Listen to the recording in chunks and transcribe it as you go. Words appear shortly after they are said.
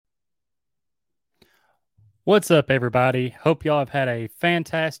What's up, everybody? Hope y'all have had a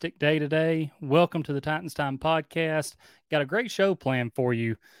fantastic day today. Welcome to the Titans Time podcast. Got a great show planned for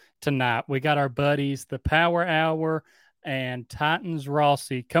you tonight. We got our buddies, the Power Hour and Titans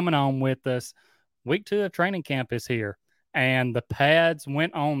Rossi, coming on with us. Week 2 of training camp is here, and the pads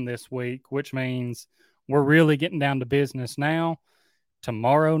went on this week, which means we're really getting down to business now.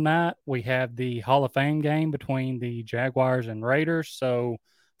 Tomorrow night, we have the Hall of Fame game between the Jaguars and Raiders. So,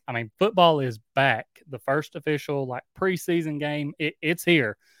 I mean, football is back. The first official preseason game, it's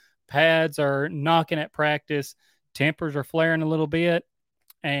here. Pads are knocking at practice. Tempers are flaring a little bit.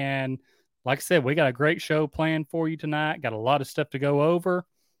 And like I said, we got a great show planned for you tonight. Got a lot of stuff to go over.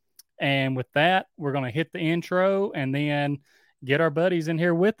 And with that, we're going to hit the intro and then get our buddies in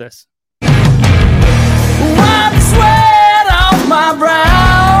here with us. Wipe the sweat off my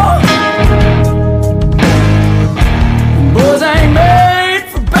brow. Boys ain't made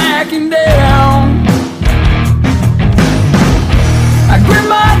for backing down. I grit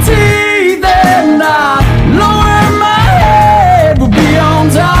my teeth and I lower my head. We'll be on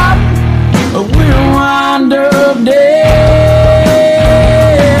top, but we'll wind up dead.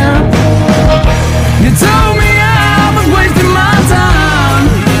 You told me I was wasting my time.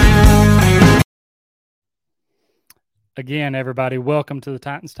 Again, everybody, welcome to the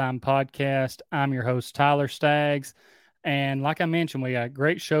Titans Time podcast. I'm your host, Tyler Staggs. And like I mentioned, we got a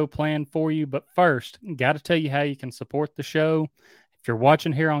great show planned for you. But first, got to tell you how you can support the show. If you're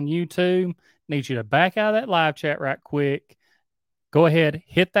watching here on YouTube, need you to back out of that live chat right quick. Go ahead,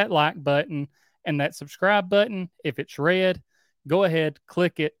 hit that like button and that subscribe button. If it's red, go ahead,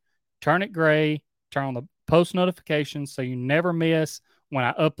 click it, turn it gray, turn on the post notifications so you never miss when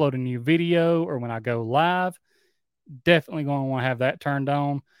I upload a new video or when I go live. Definitely going to want to have that turned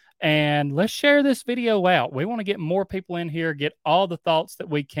on. And let's share this video out. We want to get more people in here, get all the thoughts that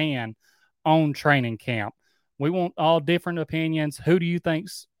we can on training camp. We want all different opinions. Who do you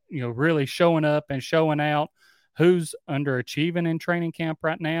think's really showing up and showing out? Who's underachieving in training camp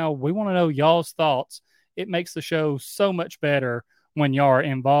right now? We want to know y'all's thoughts. It makes the show so much better when y'all are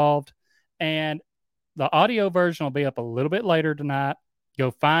involved. And the audio version will be up a little bit later tonight. Go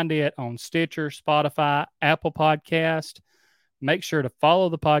find it on Stitcher, Spotify, Apple Podcast. Make sure to follow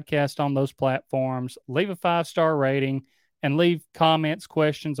the podcast on those platforms. Leave a 5-star rating and leave comments,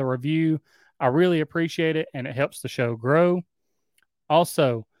 questions, or review. I really appreciate it, and it helps the show grow.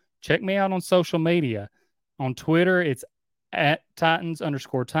 Also, check me out on social media. On Twitter, it's at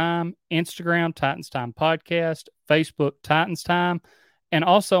Titans_time. Instagram, Titans Time Podcast. Facebook, Titans Time. And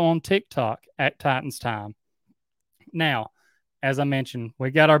also on TikTok at Titans Time. Now, as I mentioned,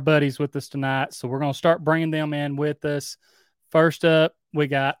 we got our buddies with us tonight, so we're going to start bringing them in with us. First up, we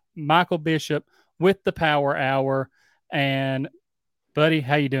got Michael Bishop with the Power Hour. And, buddy,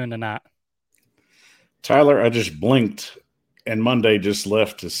 how you doing tonight? Tyler, I just blinked, and Monday just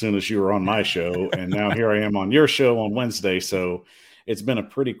left as soon as you were on my show, and now here I am on your show on Wednesday, so it's been a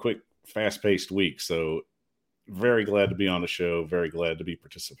pretty quick, fast-paced week, so very glad to be on the show, very glad to be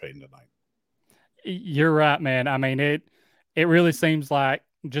participating tonight. You're right, man. I mean, it really seems like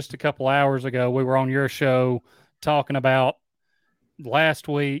just a couple hours ago we were on your show talking about last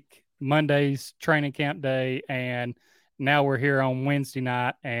week, Monday's training camp day, and now we're here on Wednesday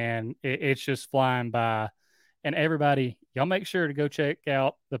night, and it's just flying by. And everybody, y'all make sure to go check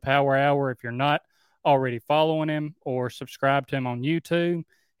out the Power Hour if you're not already following him or subscribe to him on YouTube.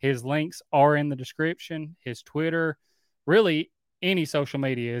 His links are in the description. His Twitter, really any social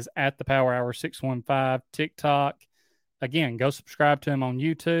media is at the Power Hour 615, TikTok. Again, go subscribe to him on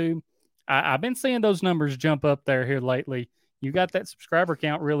YouTube. I've been seeing those numbers jump up there here lately. You got that subscriber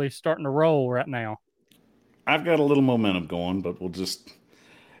count really starting to roll right now. I've got a little momentum going, but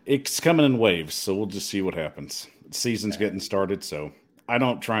it's coming in waves, so we'll just see what happens. The season's getting started, so I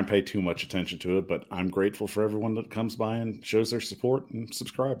don't try and pay too much attention to it, but I'm grateful for everyone that comes by and shows their support and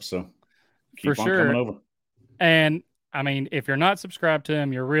subscribes, so keep on coming over. And, I mean, if you're not subscribed to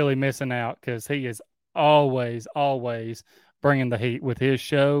him, you're really missing out because he is always bringing the heat with his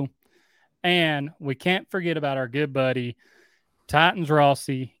show. And we can't forget about our good buddy, Titans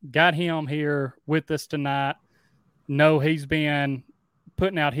Rossi. Got him here with us tonight. No, he's been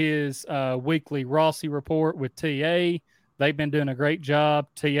putting out his weekly Rossi report with TA. They've been doing a great job.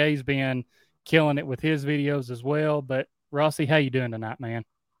 TA's been killing it with his videos as well. But Rossi, how you doing tonight, man?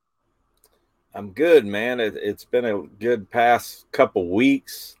 I'm good, man. It's been a good past couple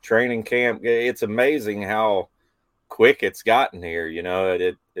weeks. Training camp. It's amazing how quick it's gotten here.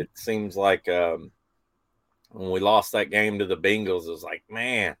 It seems like when we lost that game to the Bengals, it was like,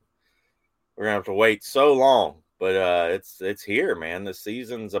 man, we're gonna have to wait so long. But it's here, man. The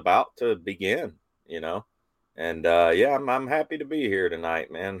season's about to begin. And yeah, I'm happy to be here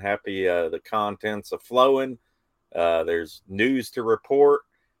tonight, man. Happy the content's flowing. There's news to report,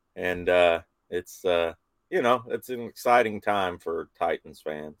 and it's it's an exciting time for Titans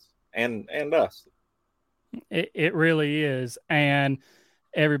fans and us. It really is. And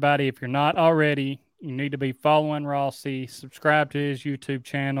everybody, if you're not already, you need to be following Rossi, subscribe to his YouTube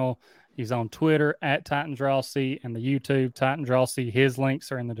channel. He's on Twitter at Titans Rossi and the YouTube Titans Rossi. His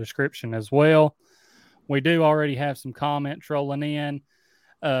links are in the description as well. We do already have some comments rolling in.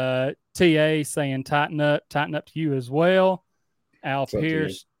 TA saying tighten up to you as well. Al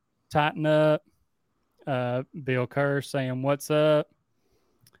Pierce, tighten up. Bill Kerr saying what's up.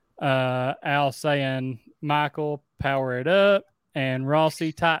 Al saying Michael, power it up. And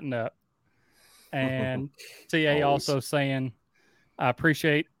Rossi, tighten up. And TA also saying, I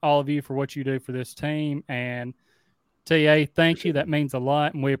appreciate all of you for what you do for this team. And TA, thank you. That means a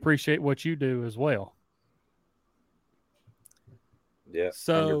lot. And we appreciate what you do as well. Yeah.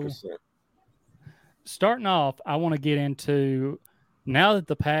 So 100%. Starting off, I want to get into, now that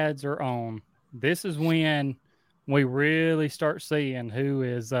the pads are on, this is when we really start seeing who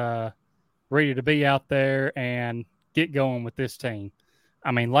is ready to be out there and get going with this team.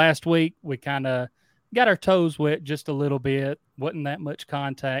 I mean, last week we kind of got our toes wet just a little bit. Wasn't that much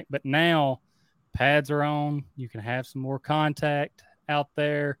contact, but now pads are on. You can have some more contact out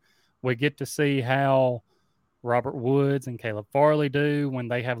there. We get to see how Robert Woods and Caleb Farley do when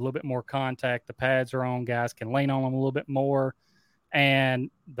they have a little bit more contact. The pads are on. Guys can lean on them a little bit more. And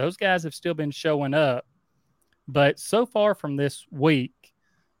those guys have still been showing up. But so far from this week,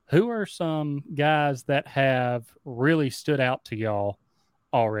 who are some guys that have really stood out to y'all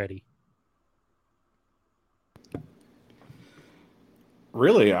already?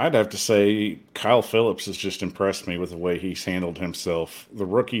 Really, I'd have to say Kyle Phillips has just impressed me with the way he's handled himself. The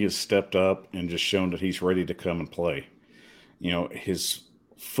rookie has stepped up and just shown that he's ready to come and play. You know, his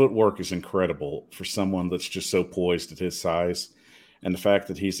footwork is incredible for someone that's just so poised at his size. And the fact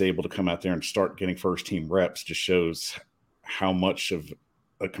that he's able to come out there and start getting first team reps just shows how much of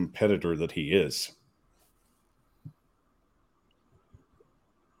a competitor that he is.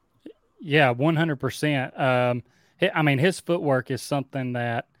 Yeah, 100%. I mean, his footwork is something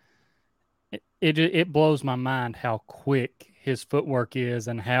that it blows my mind how quick his footwork is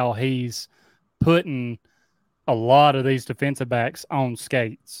and how he's putting a lot of these defensive backs on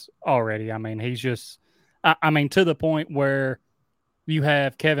skates already. I mean, he's just, I mean, to the point where you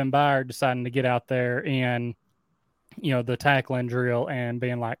have Kevin Byard deciding to get out there in, you know, the tackling drill and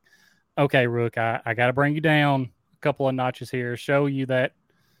being like, okay, Rook, I got to bring you down a couple of notches here, show you that,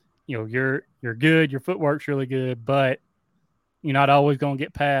 you know, you're good, your footwork's really good, but you're not always going to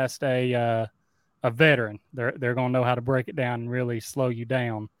get past a veteran. They're going to know how to break it down and really slow you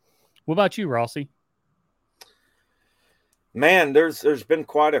down. What about you, Rossi? Man, there's been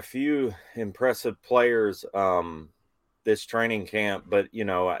quite a few impressive players this training camp, but you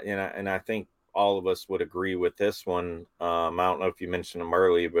know, and I think all of us would agree with this one. I don't know if you mentioned him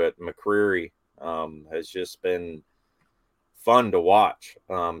early, but McCreary has just been fun to watch.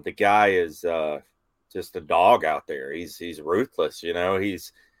 The guy is just a dog out there. He's ruthless. You know,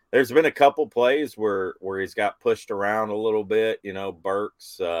 there's been a couple plays where he's got pushed around a little bit. You know,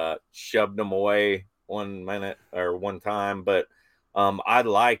 Burks shoved him away one time, but I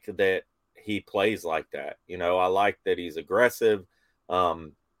like that he plays like that. You know, I like that he's aggressive.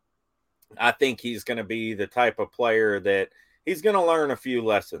 I think he's going to be the type of player that he's going to learn a few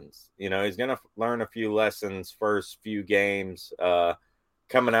lessons. You know, he's going to learn a few lessons first few games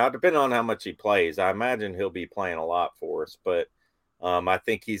coming out, depending on how much he plays. I imagine he'll be playing a lot for us, but I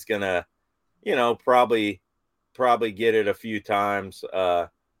think he's going to, you know, probably get it a few times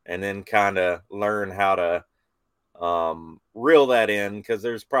and then kind of learn how to reel that in, because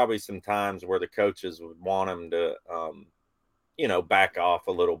there's probably some times where the coaches would want him to, you know, back off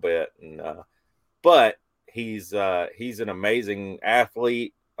a little bit. And but he's an amazing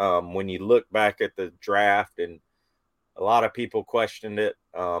athlete. When you look back at the draft, and a lot of people questioned it,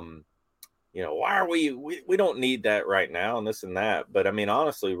 you know, why are we don't need that right now and this and that. But I mean,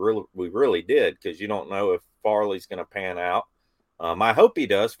 honestly, we really did, because you don't know if Farley's going to pan out. I hope he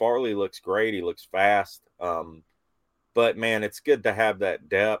does. Farley looks great. He looks fast. But man, it's good to have that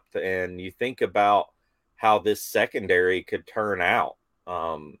depth. And you think about how this secondary could turn out.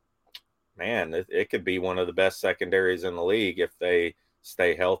 Man, it could be one of the best secondaries in the league if they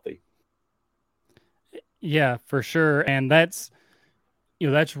stay healthy. Yeah, for sure. And that's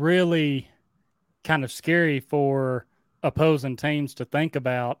really kind of scary for opposing teams to think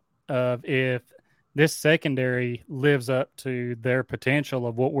about, if this secondary lives up to their potential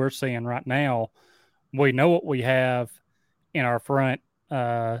of what we're seeing right now. we know what we have in our front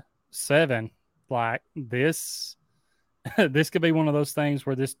seven. Like this, this could be one of those things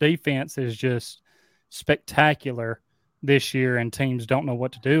where this defense is just spectacular this year, and teams don't know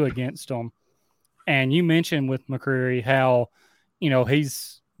what to do against them. And you mentioned with McCreary how,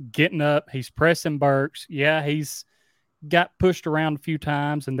 he's getting up, he's pressing Burks. Yeah, he's got pushed around a few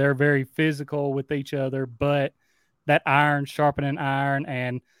times, and they're very physical with each other, but that iron sharpening iron.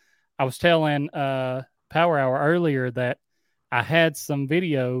 And I was telling Power Hour earlier that I had some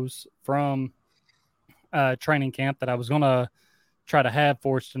videos from training camp that I was going to try to have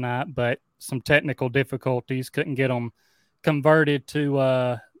for us tonight, but some technical difficulties, couldn't get them converted to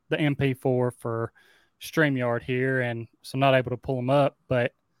the MP4 for StreamYard here, and so I'm not able to pull them up.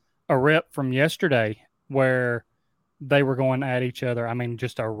 But a rep from yesterday where they were going at each other. I mean,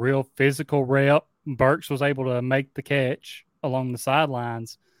 just a real physical rep. Burks was able to make the catch along the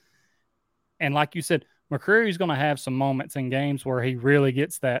sidelines. And like you said, McCreary's going to have some moments in games where he really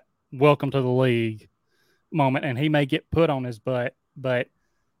gets that welcome to the league moment, and he may get put on his butt, but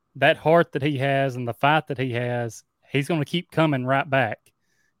that heart that he has and the fight that he has, he's going to keep coming right back,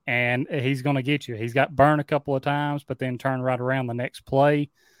 and he's going to get you. He's got burned a couple of times, but then turned right around the next play,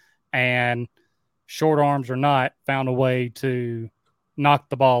 and short arms or not, found a way to knock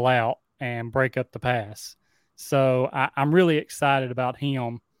the ball out and break up the pass. So I'm really excited about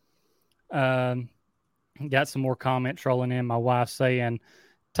him. Got some more comments rolling in. My wife saying,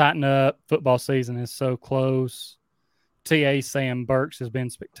 tighten up, football season is so close. TA saying Burks has been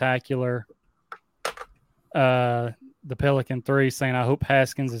spectacular. The Pelican 3 saying, I hope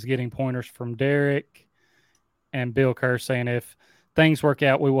Haskins is getting pointers from Derek. And Bill Kerr saying, if things work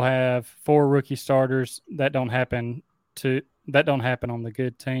out, we will have 4 rookie starters. That don't happen on the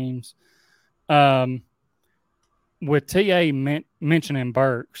good teams. With TA mentioning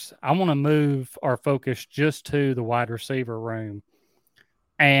Burks, I want to move our focus just to the wide receiver room.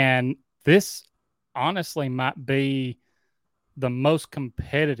 And this honestly might be the most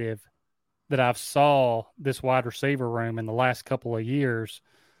competitive that I've saw this wide receiver room in the last couple of years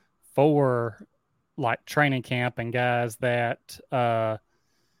for like training camp and guys that that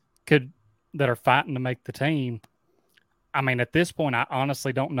are fighting to make the team. I mean, at this point, I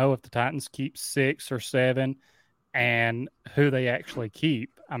honestly don't know if the Titans keep 6 or 7 and who they actually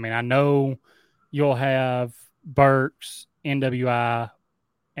keep. I mean, I know you'll have Burks, NWI,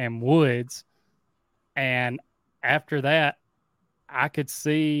 and Woods. And after that, I could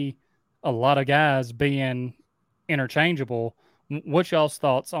see a lot of guys being interchangeable. What's y'all's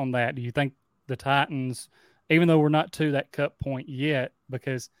thoughts on that? Do you think the Titans, even though we're not to that cut point yet,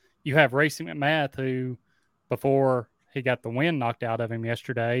 because you have Racey McMath, who before he got the wind knocked out of him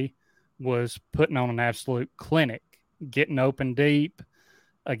yesterday, was putting on an absolute clinic, getting open deep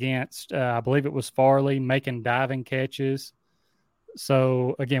against, I believe it was Farley, making diving catches.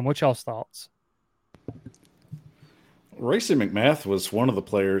 So, again, what's y'all's thoughts? Racey McMath was one of the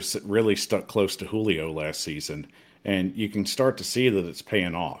players that really stuck close to Julio last season, and you can start to see that it's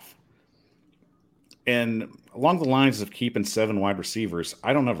paying off. And along the lines of keeping 7 wide receivers,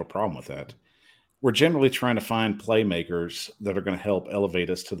 I don't have a problem with that. We're generally trying to find playmakers that are going to help elevate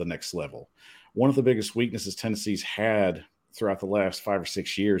us to the next level. One of the biggest weaknesses Tennessee's had throughout the last 5 or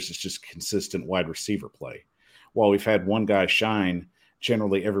 6 years is just consistent wide receiver play. While we've had one guy shine,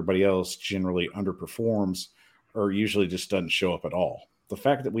 generally everybody else generally underperforms or usually just doesn't show up at all. The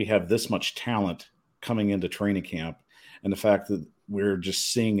fact that we have this much talent coming into training camp and the fact that we're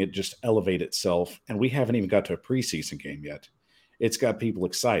just seeing it just elevate itself, and we haven't even got to a preseason game yet, it's got people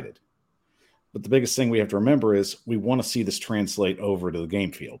excited. But the biggest thing we have to remember is we want to see this translate over to the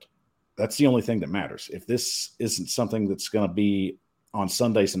game field. That's the only thing that matters. If this isn't something that's going to be on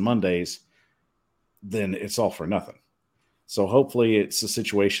Sundays and Mondays, then it's all for nothing. So hopefully it's a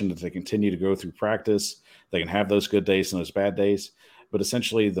situation that they continue to go through practice. They can have those good days and those bad days. But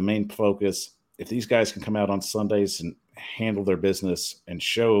essentially the main focus, if these guys can come out on Sundays and handle their business and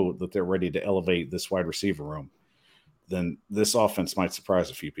show that they're ready to elevate this wide receiver room, then this offense might surprise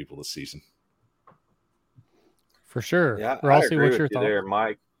a few people this season. For sure. Yeah, Rossi, I agree what's your with you thought? there,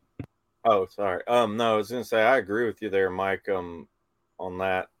 Mike. Oh, sorry. No, I was going to say I agree with you there, Mike, on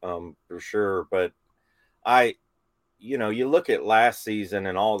that for sure. But you look at last season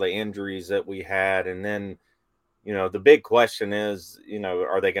and all the injuries that we had, and then, the big question is,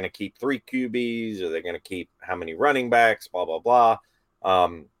 are they going to keep 3 QBs? Are they going to keep how many running backs? Blah, blah, blah.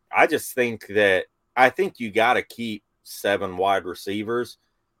 I just think you got to keep 7 wide receivers,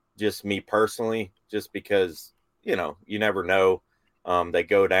 just me personally, just because, you never know. They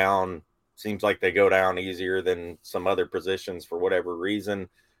go down. Seems like they go down easier than some other positions for whatever reason.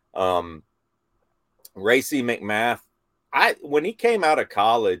 Racey McMath, when he came out of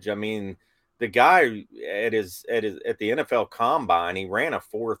college, I mean, the guy at the NFL Combine, he ran a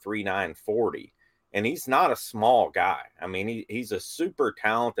 4.39 40, and he's not a small guy. I mean, he's a super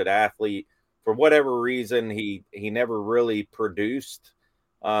talented athlete. For whatever reason, he never really produced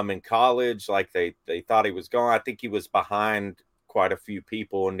in college like they thought he was going. I think he was behind quite a few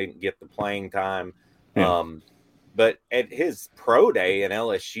people and didn't get the playing time. Yeah. But at his pro day in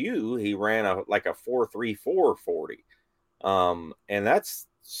LSU, he ran a 4.34 40. And that's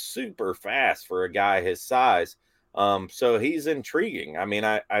super fast for a guy his size. So he's intriguing. I mean,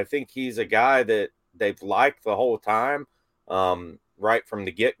 I think he's a guy that they've liked the whole time, right from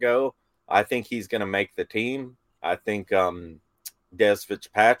the get-go. I think he's going to make the team. I think Des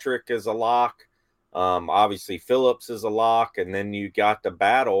Fitzpatrick is a lock. Obviously, Phillips is a lock. And then you got the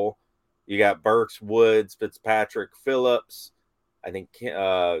battle. You got Burks, Woods, Fitzpatrick, Phillips. I think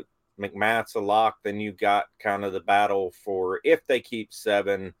McMath's a lock. Then you got kind of the battle for if they keep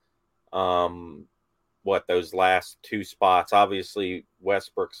 7, those last 2 spots. Obviously,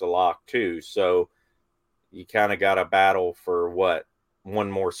 Westbrook's a lock too. So you kind of got a battle for one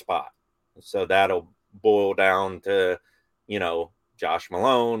more spot. So that'll boil down to, Josh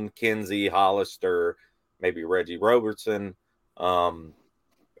Malone, Kinsey, Hollister, maybe Reggie Robertson, or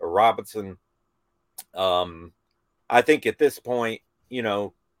Robinson. I think at this point,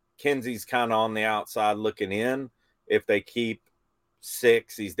 Kinsey's kind of on the outside looking in. If they keep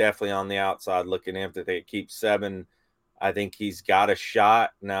 6, he's definitely on the outside looking in. If they keep 7, I think he's got a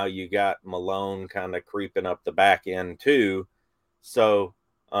shot. Now you got Malone kind of creeping up the back end too. So,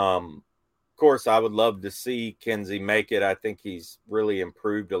 of course, I would love to see Kinsey make it. I think he's really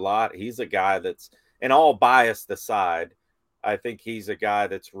improved a lot. He's a guy that's, and all bias aside, I think he's a guy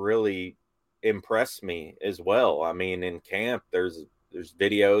that's really impressed me as well. I mean, in camp, there's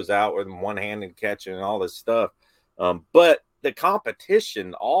videos out with him one-handed catching and all this stuff. But the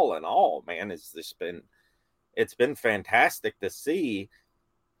competition, all in all, man, it's been fantastic to see.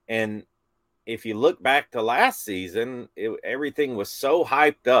 And if you look back to last season, everything was so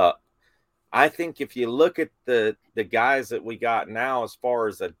hyped up. I think if you look at the guys that we got now, as far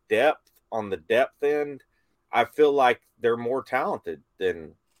as a depth on the depth end, I feel like they're more talented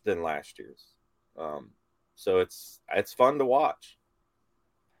than last year's. So it's fun to watch.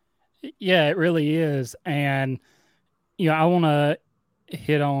 Yeah, it really is. And, I want to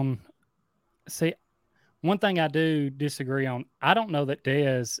hit on, see, one thing I do disagree on, I don't know that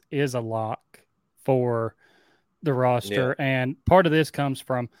Dez is a lock for the roster. Yeah. And part of this comes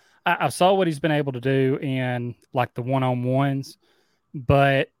from, I saw what he's been able to do in like the one-on-ones,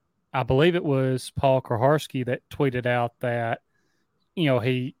 but I believe it was Paul Kraharski that tweeted out that,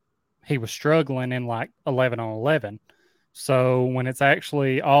 he was struggling in like 11-on-11. So when it's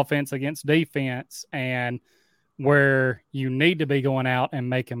actually offense against defense and where you need to be going out and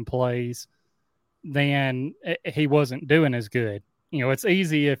making plays, then he wasn't doing as good. It's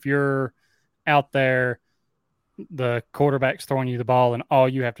easy if you're out there, the quarterback's throwing you the ball and all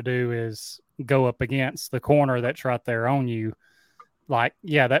you have to do is go up against the corner that's right there on you. Like,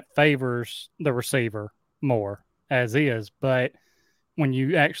 yeah, that favors the receiver more as is. But when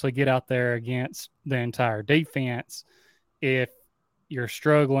you actually get out there against the entire defense, if you're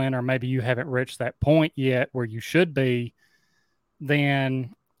struggling or maybe you haven't reached that point yet where you should be,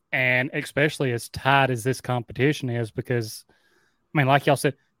 then, and especially as tight as this competition is, because, I mean, like y'all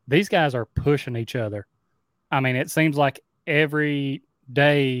said, these guys are pushing each other. I mean, it seems like every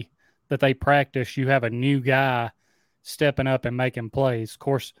day that they practice, you have a new guy stepping up and making plays. Of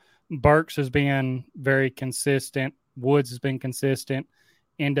course, Burks has been very consistent. Woods has been consistent.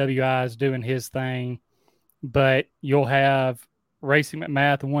 NWI is doing his thing. But you'll have Racey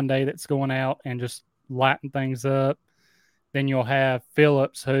McMath one day that's going out and just lighting things up. Then you'll have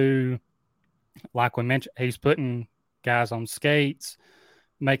Phillips who, like we mentioned, he's putting guys on skates,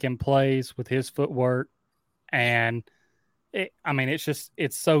 making plays with his footwork. And,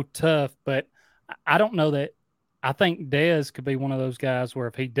 it's so tough. But I don't know that – I think Dez could be one of those guys where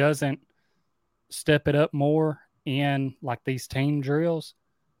if he doesn't step it up more in, like, these team drills,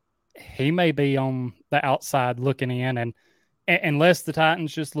 he may be on the outside looking in. And unless the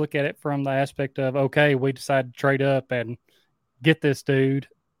Titans just look at it from the aspect of, okay, we decided to trade up and get this dude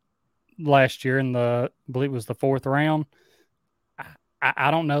last year in I believe it was the 4th round, I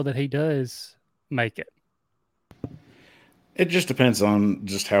don't know that he does make it. It just depends on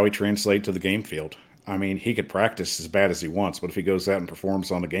just how he translates to the game field. I mean, he could practice as bad as he wants, but if he goes out and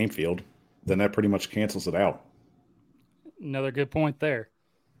performs on the game field, then that pretty much cancels it out. Another good point there.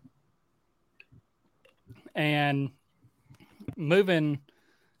 And moving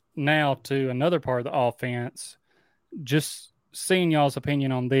now to another part of the offense. Just seeing y'all's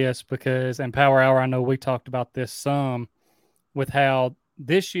opinion on this because in Power Hour, I know we talked about this some with how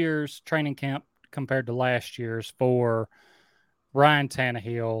this year's training camp compared to last year's for Ryan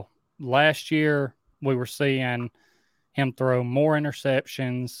Tannehill. Last year, we were seeing him throw more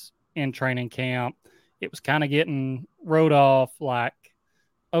interceptions in training camp. It was kind of getting wrote off like,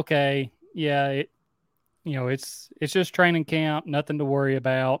 okay, yeah, it's just training camp, nothing to worry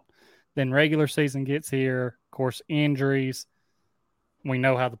about. Then regular season gets here, of course, injuries. We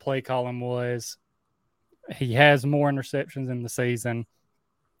know how the play calling was. He has more interceptions in the season.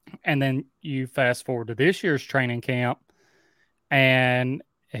 And then you fast forward to this year's training camp, and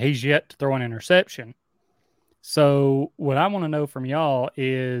he's yet to throw an interception. So what I want to know from y'all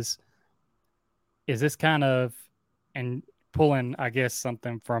is this kind of, and pulling, I guess,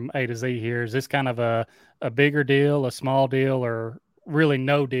 something from A to Z here, is this kind of a bigger deal, a small deal, or really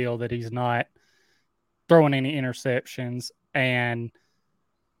no deal that he's not throwing any interceptions? And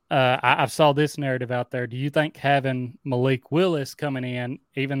I saw this narrative out there. Do you think having Malik Willis coming in,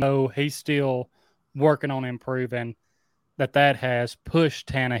 even though he's still working on improving, that has pushed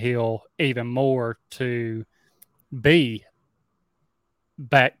Tannehill even more to be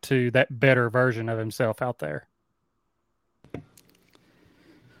back to that better version of himself out there?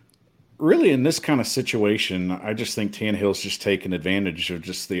 Really, in this kind of situation, I just think Tannehill's just taking advantage of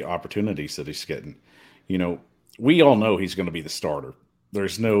just the opportunities that he's getting. We all know he's going to be the starter.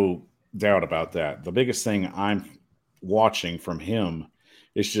 There's no doubt about that. The biggest thing I'm watching from him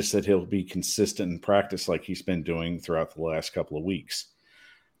is just that he'll be consistent in practice like he's been doing throughout the last couple of weeks.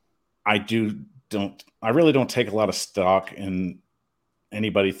 I really don't take a lot of stock in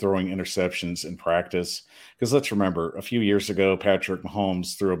anybody throwing interceptions in practice, because let's remember, a few years ago, Patrick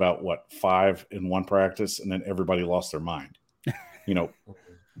Mahomes threw about 5 in one practice, and then everybody lost their mind.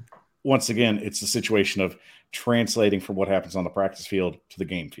 Once again, it's the situation of translating from what happens on the practice field to the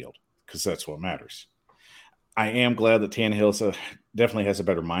game field, because that's what matters. I am glad that Tannehill definitely has a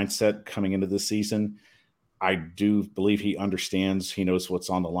better mindset coming into this season. I do believe he understands, he knows what's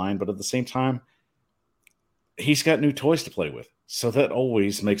on the line, but at the same time, he's got new toys to play with. So that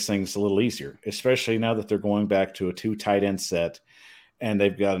always makes things a little easier, especially now that they're going back to a 2 tight end set, and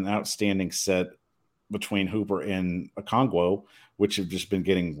they've got an outstanding set between Hooper and Okongwu, which have just been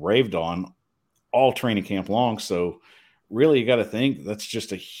getting raved on all training camp long. So really, you got to think that's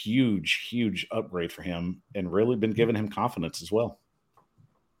just a huge, huge upgrade for him, and really been giving him confidence as well.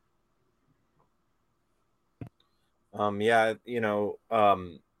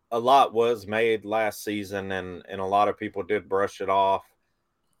 A lot was made last season, and a lot of people did brush it off.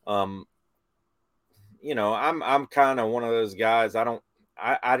 I'm kind of one of those guys. I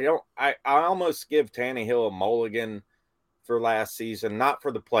almost give Tannehill a mulligan for last season, not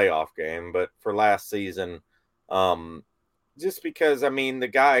for the playoff game, but for last season. Just because, the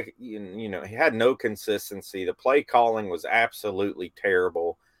guy, he had no consistency. The play calling was absolutely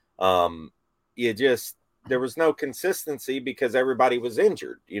terrible. There was no consistency because everybody was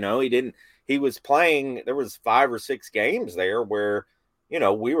injured. He was playing, there was 5 or 6 games there where,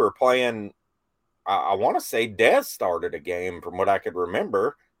 we were playing, I want to say Dez started a game from what I could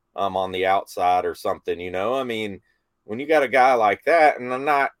remember, on the outside or something, when you got a guy like that, and I'm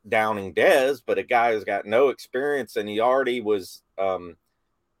not downing Dez, but a guy who's got no experience and he already was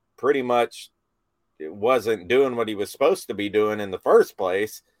pretty much wasn't doing what he was supposed to be doing in the first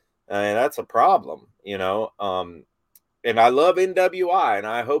place, and that's a problem, and I love NWI, and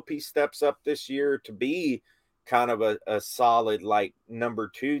I hope he steps up this year to be kind of a solid, like, number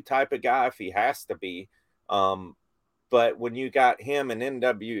 2 type of guy if he has to be. But when you got him and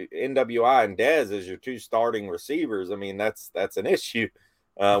NWI and Dez as your 2 starting receivers, that's an issue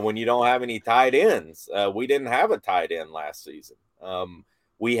when you don't have any tight ends. We didn't have a tight end last season.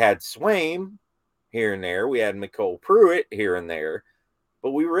 We had Swaim here and there. We had McCole Pruitt here and there.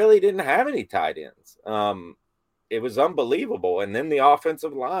 But we really didn't have any tight ends. It was unbelievable. And then the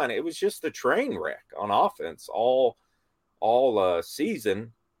offensive line, it was just a train wreck on offense all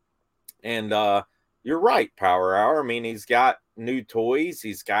season. And you're right, Power Hour. He's got new toys.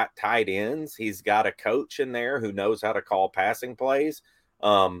 He's got tight ends. He's got a coach in there who knows how to call passing plays.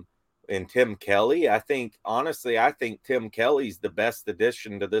 And Tim Kelly, I think Tim Kelly's the best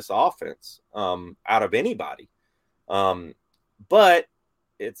addition to this offense out of anybody. But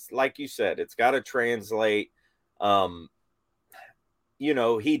it's like you said, it's got to translate.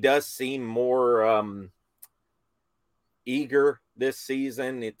 He does seem more eager this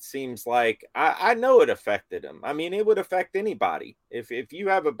season. It seems like I know it affected him. It would affect anybody. If you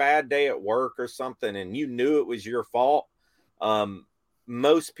have a bad day at work or something and you knew it was your fault,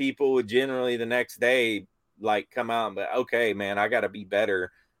 most people would generally the next day like come out and be, okay, man, I got to be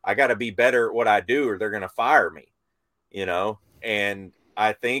better. I got to be better at what I do, or they're going to fire me, you know? And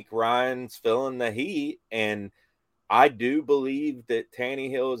I think Ryan's feeling the heat. And I do believe that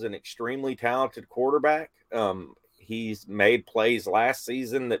Tannehill is an extremely talented quarterback. He's made plays last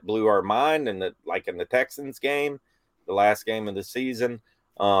season that blew our mind, and like in the Texans game, the last game of the season.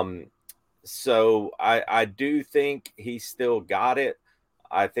 So I do think he's still got it.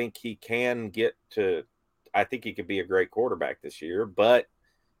 I think he can get to, I think he could be a great quarterback this year, but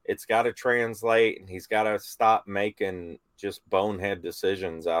it's got to translate, and he's got to stop making just bonehead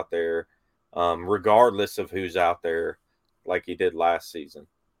decisions out there, regardless of who's out there, like he did last season.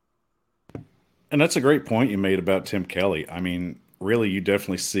 And that's a great point you made about Tim Kelly. I mean, really, you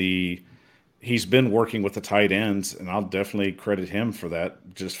definitely see he's been working with the tight ends, and I'll definitely credit him for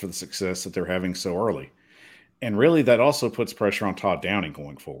that, just for the success that they're having so early. And really, that also puts pressure on Todd Downing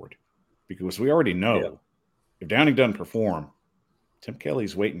going forward, because we already know if Downing doesn't perform, Tim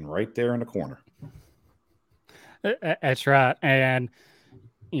Kelly's waiting right there in the corner. That's right. And,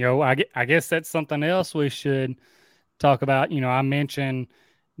 you know, I guess that's something else we should talk about. You know, I mentioned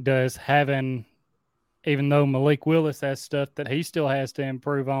does having, even though Malik Willis has stuff that he still has to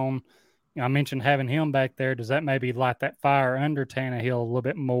improve on, I mentioned having him back there. Does that maybe light that fire under Tannehill a little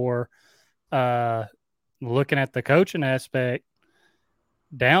bit more? Looking at the coaching aspect,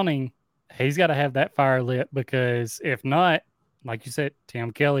 Downing, he's got to have that fire lit, because if not, like you said,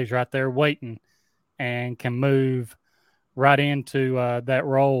 Tim Kelly's right there waiting and can move right into that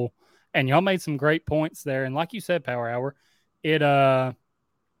role. And y'all made some great points there. And like you said, Power Hour, it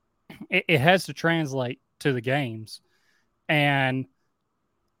has to translate to the games. And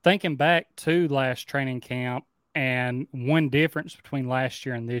thinking back to last training camp, and one difference between last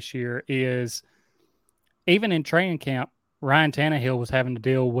year and this year is even in training camp, Ryan Tannehill was having to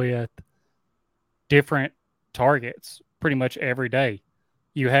deal with different targets pretty much every day.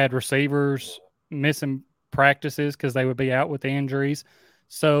 You had receivers missing practices because they would be out with injuries.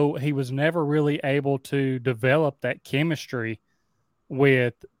 So he was never really able to develop that chemistry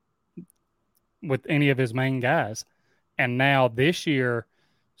with any of his main guys. And now this year,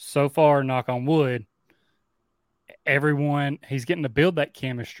 so far, knock on wood, everyone, he's getting to build that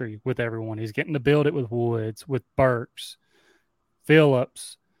chemistry with everyone. He's getting to build it with Woods, with Burks,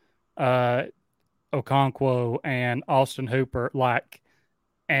 Phillips, Okonkwo, and Austin Hooper.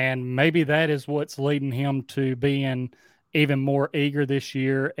 And maybe that is what's leading him to being even more eager this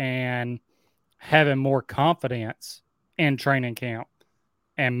year and having more confidence in training camp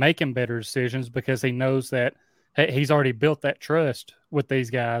and making better decisions, because he knows that he's already built that trust with these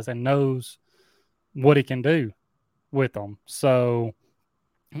guys and knows what he can do with them. So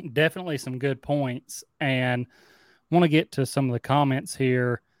definitely some good points. And want to get to some of the comments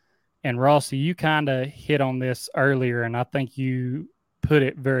here. And Rossi, you kind of hit on this earlier, and I think you put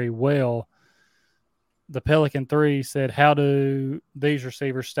it very well. The Pelican 3 said, how do these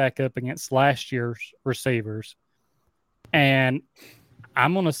receivers stack up against last year's receivers? And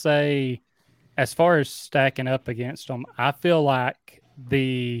I'm going to say, as far as stacking up against them, I feel like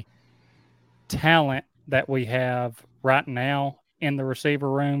the talent that we have right now in the receiver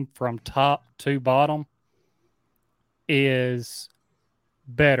room from top to bottom is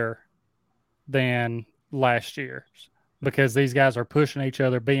better than last year's, because these guys are pushing each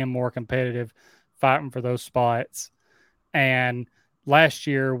other, being more competitive, fighting for those spots. And last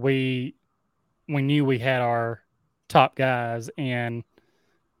year we knew we had our top guys in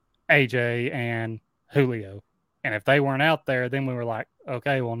AJ and Julio. And if they weren't out there, then we were like,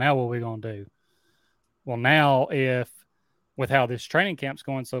 okay, well, now what are we going to do? Well, now with how this training camp's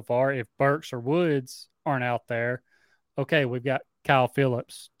going so far, if Burks or Woods aren't out there, okay, we've got Kyle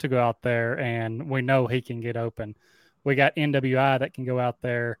Phillips to go out there, and we know he can get open. We got NWI that can go out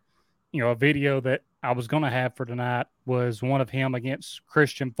there. You know, a video that I was going to have for tonight was one of him against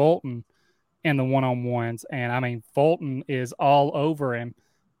Christian Fulton in the one-on-ones. And, I mean, Fulton is all over him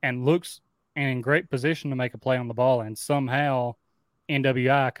and looks in great position to make a play on the ball, and somehow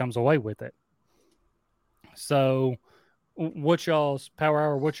NWI comes away with it. So what's y'all's Power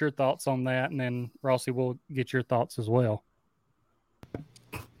Hour? What's your thoughts on that? And then, Rossi, we'll get your thoughts as well.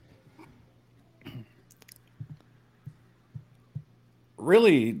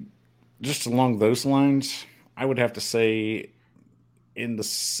 Really, just along those lines, I would have to say, in the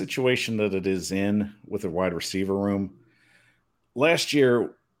situation that it is in with the wide receiver room, last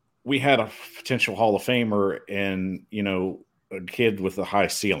year we had a potential Hall of Famer and, you know, a kid with a high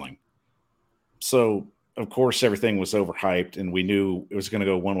ceiling. So, of course, everything was overhyped, and we knew it was going to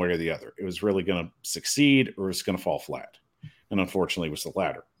go one way or the other. It was really going to succeed or it was going to fall flat. and unfortunately it was the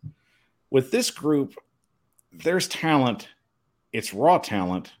latter. With this group, there's talent. It's raw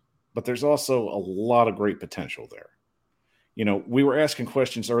talent, but there's also a lot of great potential there. We were asking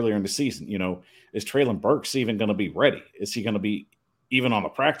questions earlier in the season. Is Treylon Burks even going to be ready? Is he going to be even on the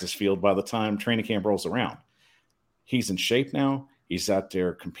practice field by the time training camp rolls around? He's in shape now. He's out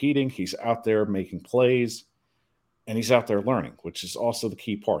there competing. He's out there making plays, and he's out there learning, which is also the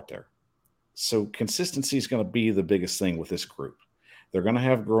key part there. So consistency is going to be the biggest thing with this group. They're going to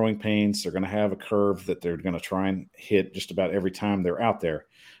have growing pains. They're going to have a curve that they're going to try and hit just about every time they're out there.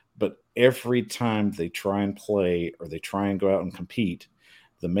 But every time they try and play or they try and go out and compete,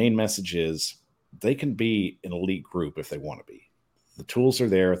 the main message is they can be an elite group if they want to be. The tools are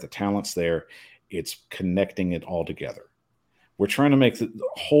there. The talent's there. It's connecting it all together. We're trying to make the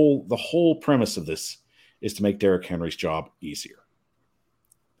whole premise of this is to make Derrick Henry's job easier.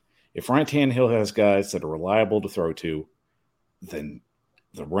 If Ryan Tannehill has guys that are reliable to throw to, then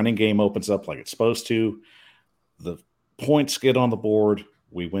the running game opens up like it's supposed to. The points get on the board.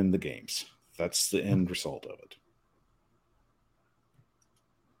 We win the games. That's the end result of it.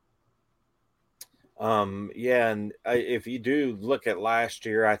 And if you do look at last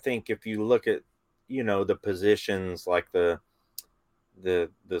year, I think if you look at, the positions like the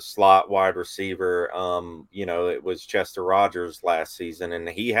slot wide receiver, it was Chester Rogers last season, and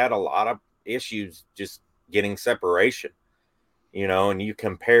he had a lot of issues just getting separation, and you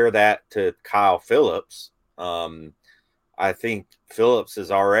compare that to Kyle Phillips. I think Phillips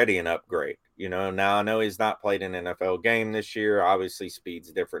is already an upgrade. Now I know he's not played an NFL game this year. Obviously,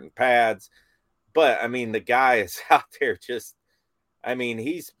 speed's different in pads. But, the guy is out there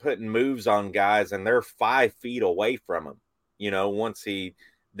he's putting moves on guys, and they're 5 feet away from him, once he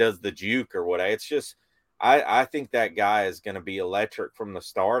does the juke or whatever. It's just, I think that guy is going to be electric from the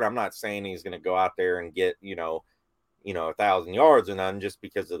start. I'm not saying he's going to go out there and get, 1,000 yards or nothing just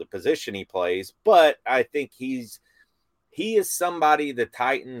because of the position he plays. But I think he is somebody the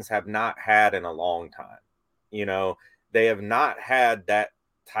Titans have not had in a long time. They have not had that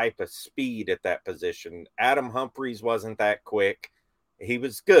type of speed at that position. Adam Humphries wasn't that quick. He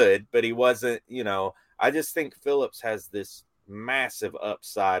was good, but he wasn't, I just think Phillips has this massive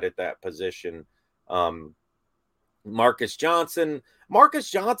upside at that position. Marcus Johnson,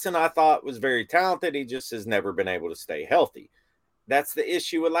 I thought was very talented. He just has never been able to stay healthy. That's the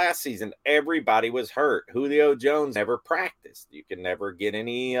issue with last season. Everybody was hurt. Julio Jones never practiced. You can never get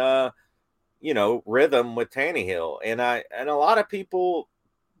any, rhythm with Tannehill. And a lot of people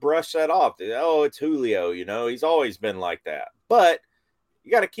brush that off. Oh, it's Julio, he's always been like that. But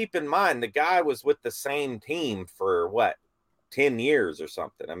you got to keep in mind, the guy was with the same team for 10 years or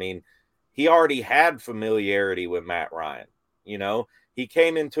something. He already had familiarity with Matt Ryan. He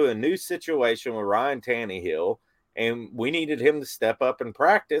came into a new situation with Ryan Tannehill, and we needed him to step up and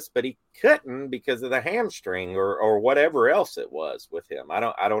practice, but he couldn't because of the hamstring or whatever else it was with him. I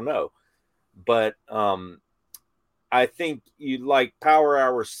don't know. But I think like Power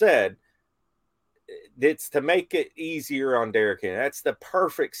Hour said, it's to make it easier on Derrick Henry. That's the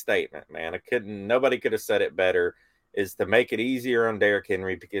perfect statement, man. Nobody could have said it better, is to make it easier on Derrick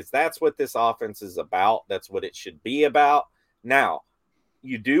Henry, because that's what this offense is about. That's what it should be about. Now,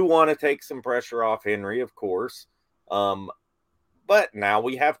 you do want to take some pressure off Henry, of course. But now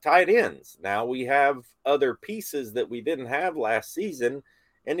we have tight ends. Now we have other pieces that we didn't have last season,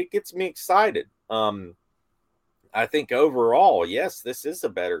 and it gets me excited. I think overall, yes, this is a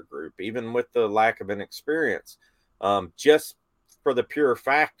better group, even with the lack of an experience. Just for the pure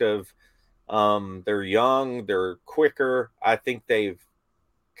fact of they're young, they're quicker. I think they've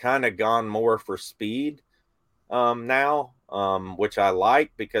kind of gone more for speed now, which I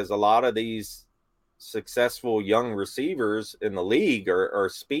like, because a lot of these successful young receivers in the league are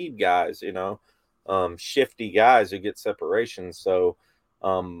speed guys, shifty guys who get separation. So,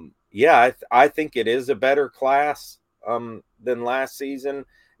 I think it is a better class than last season.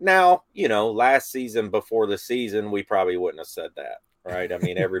 Now, last season before the season, we probably wouldn't have said that, right?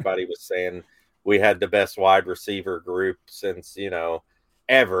 Everybody was saying we had the best wide receiver group since,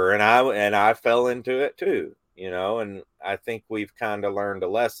 ever. And I fell into it too, and I think we've kind of learned a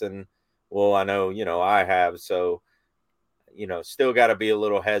lesson. Well, I know, I have. So, still got to be a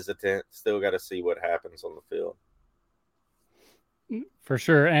little hesitant, still got to see what happens on the field. For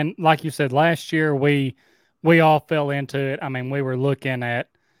sure. And like you said, last year, we all fell into it. We were looking at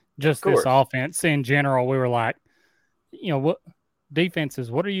just this offense in general. We were like, what defenses,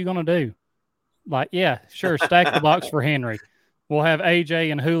 what are you going to do? Like, yeah, sure, stack the box for Henry. We'll have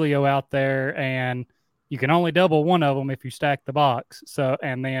AJ and Julio out there, and you can only double one of them if you stack the box. So,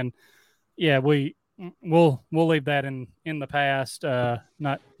 and then, yeah, we We'll leave that in the past.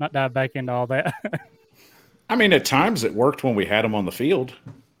 Not dive back into all that. I mean, at times it worked when we had them on the field.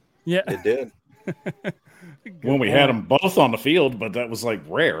 Yeah, It did. When we had them both on the field, but that was like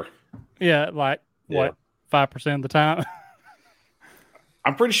rare. Yeah, like what, 5% of the time.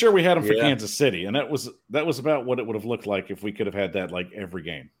 I'm pretty sure we had them for Kansas City, and that was about what it would have looked like if we could have had that like every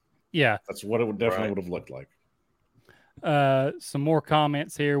game. Yeah, that's what it would definitely would have looked like. Some more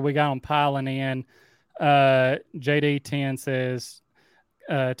comments here. We got them piling in. JD10 says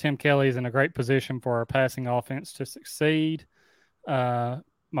Tim Kelly's in a great position for our passing offense to succeed.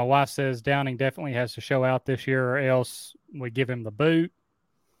 My wife says Downing definitely has to show out this year, or else we give him the boot.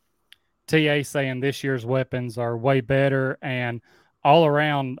 TA saying this year's weapons are way better, and all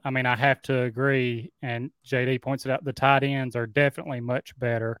around, I mean, I have to agree. And JD points it out, the tight ends are definitely much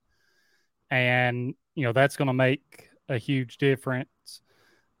better. And, that's going to make a huge difference.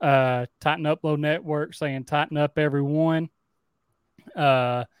 Tighten Up Low Network saying tighten up everyone.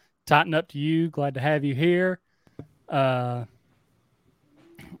 Tighten up to you. Glad to have you here.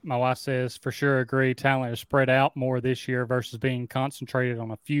 My wife says for sure agree. Talent is spread out more this year versus being concentrated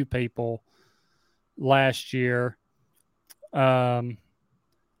on a few people last year. Upload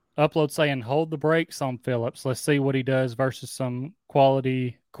saying hold the brakes on Phillips. Let's see what he does versus some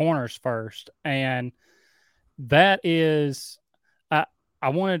quality corners first. And that is, I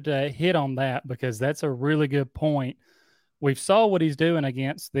wanted to hit on that because that's a really good point. We've saw what he's doing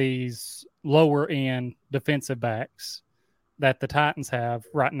against these lower end defensive backs that the Titans have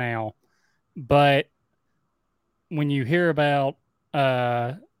right now. But when you hear about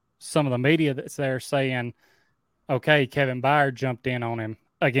some of the media that's there saying, okay, Kevin Byard jumped in on him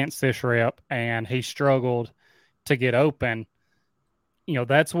against this rep and he struggled to get open,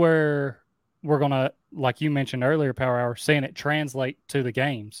 that's where we're going to, like you mentioned earlier, Power Hour, seeing it translate to the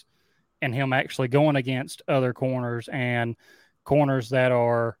games and him actually going against other corners and corners that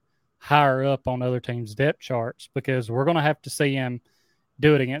are higher up on other teams' depth charts, because we're going to have to see him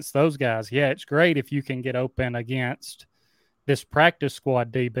do it against those guys. Yeah, it's great if you can get open against this practice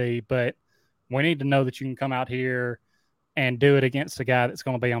squad DB, but we need to know that you can come out here and do it against a guy that's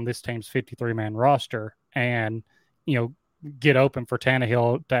going to be on this team's 53-man roster and, get open for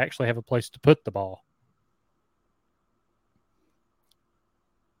Tannehill to actually have a place to put the ball.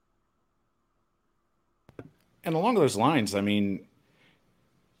 And along those lines, I mean,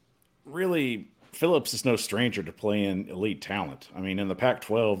 really, Phillips is no stranger to playing elite talent. I mean, in the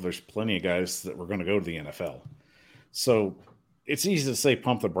Pac-12, there's plenty of guys that were going to go to the NFL. So it's easy to say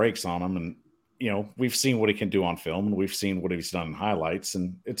pump the brakes on him. And, we've seen what he can do on film, and we've seen what he's done in highlights.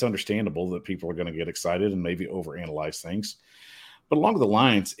 And it's understandable that people are going to get excited and maybe overanalyze things. But along the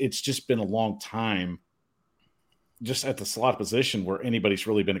lines, it's just been a long time just at the slot position where anybody's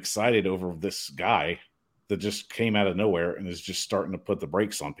really been excited over this guy that just came out of nowhere and is just starting to put the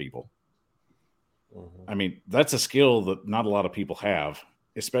brakes on people. Mm-hmm. I mean, that's a skill that not a lot of people have,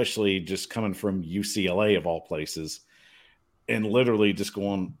 especially just coming from UCLA of all places and literally just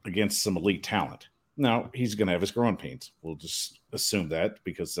going against some elite talent. Now, he's going to have his growing pains. We'll just assume that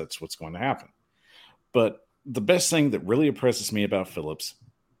because that's what's going to happen. But the best thing that really impresses me about Phillips,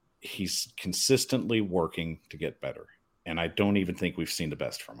 he's consistently working to get better. And I don't even think we've seen the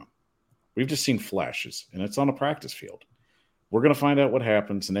best from him. We've just seen flashes, and it's on a practice field. We're going to find out what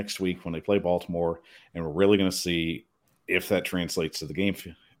happens next week when they play Baltimore, and we're really going to see if that translates to the game.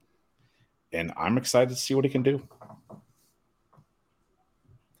 And I'm excited to see what he can do.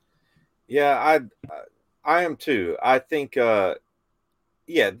 Yeah, I am too. I think, there's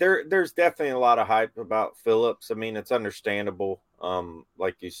definitely a lot of hype about Phillips. I mean, it's understandable.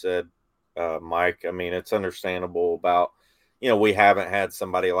 Like you said, Mike, I mean, it's understandable about, we haven't had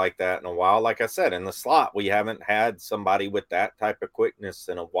somebody like that in a while. Like I said, in the slot, we haven't had somebody with that type of quickness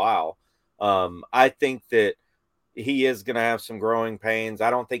in a while. I think that he is going to have some growing pains. I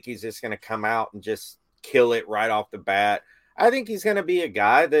don't think he's just going to come out and just kill it right off the bat. I think he's going to be a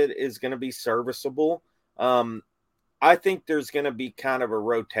guy that is going to be serviceable. I think there's going to be kind of a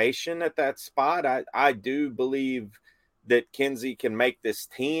rotation at that spot. I do believe that Kinsey can make this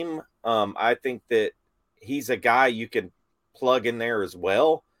team. I think that he's a guy you can plug in there as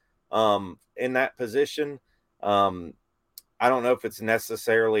well in that position. I don't know if it's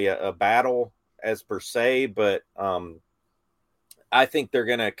necessarily a battle as per se, but I think they're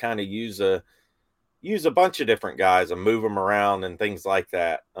going to kind of use a bunch of different guys and move them around and things like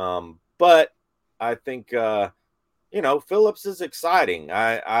that. But I think, Phillips is exciting.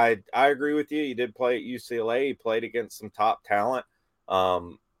 I agree with you. He did play at UCLA. He played against some top talent.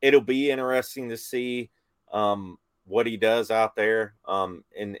 It'll be interesting to see what he does out there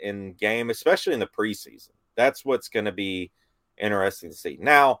in game, especially in the preseason. That's what's going to be interesting to see.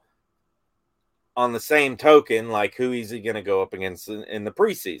 Now, on the same token, like, who is he going to go up against in the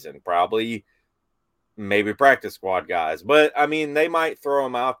preseason? Probably maybe practice squad guys. But, I mean, they might throw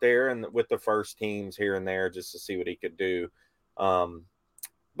him out there and with the first teams here and there just to see what he could do.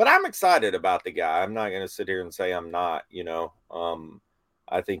 But I'm excited about the guy. I'm not going to sit here and say I'm not,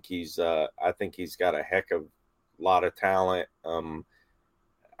 I think he's got a heck of a lot of talent.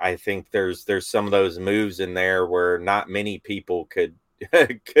 I think there's some of those moves in there where not many people could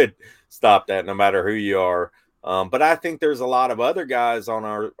stop that, no matter who you are. But I think there's a lot of other guys on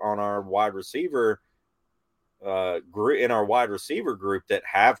our wide receiver group that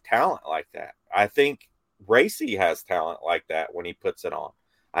have talent like that. I think Racy has talent like that when he puts it on.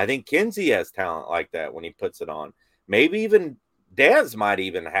 I think Kinsey has talent like that when he puts it on. Maybe even Dez might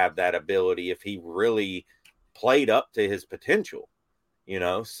even have that ability if he really played up to his potential,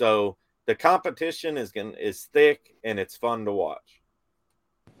 So the competition is thick and it's fun to watch.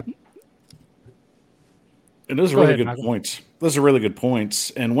 And those are really good points. Those are really good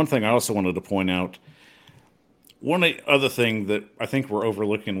points. And one thing I also wanted to point out, one other thing that I think we're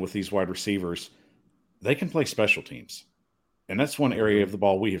overlooking with these wide receivers, they can play special teams. And that's one area of the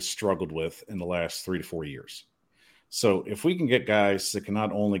ball we have struggled with in the last 3 to 4 years. So if we can get guys that can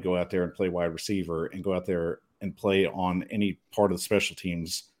not only go out there and play wide receiver and go out there and play on any part of the special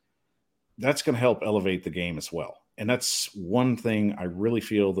teams, that's going to help elevate the game as well. And that's one thing I really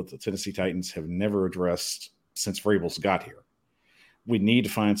feel that the Tennessee Titans have never addressed since Vrabel's got here. We need to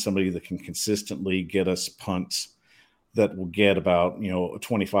find somebody that can consistently get us punts that will get about, a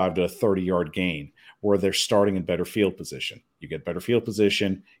 25 to 30-yard gain where they're starting in better field position. You get better field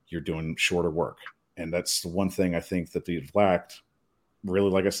position, you're doing shorter work. And that's the one thing I think that they've lacked, really,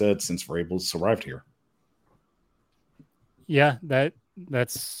 like I said, since Vrabel's arrived here. Yeah,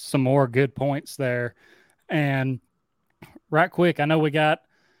 that's some more good points there. And right quick, I know we got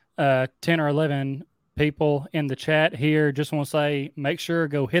 10 or 11 people in the chat here. Just want to say, make sure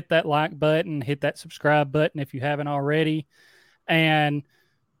go hit that like button, hit that subscribe button if you haven't already. And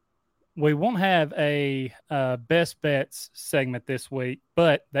we won't have a best bets segment this week,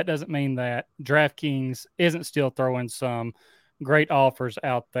 but that doesn't mean that DraftKings isn't still throwing some great offers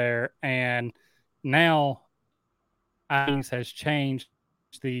out there. And now DraftKings has changed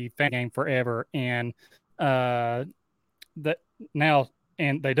the fan game forever. And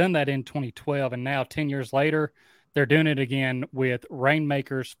and they done that in 2012, and now 10 years later, they're doing it again with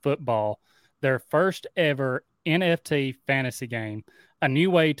Rainmakers Football, their first ever NFT fantasy game, a new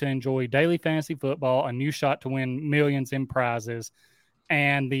way to enjoy daily fantasy football, a new shot to win millions in prizes,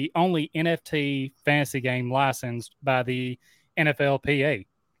 and the only NFT fantasy game licensed by the NFLPA.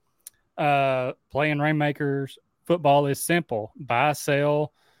 Playing Rainmakers Football is simple. Buy,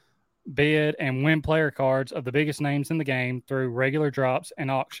 sell, bid, and win player cards of the biggest names in the game through regular drops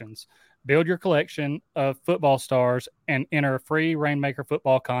and auctions. Build your collection of football stars and enter a free Rainmaker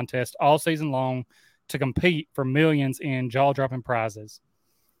Football contest all season long to compete for millions in jaw-dropping prizes.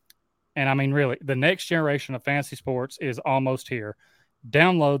 And I mean, really, the next generation of fantasy sports is almost here.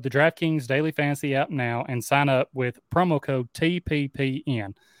 Download the DraftKings Daily Fantasy app now and sign up with promo code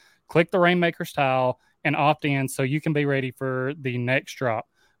TPPN. Click the Rainmakers tile and opt in so you can be ready for the next drop.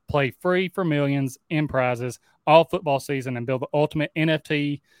 Play free for millions in prizes all football season and build the ultimate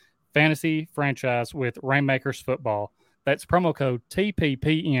NFT fantasy franchise with Rainmakers Football. That's promo code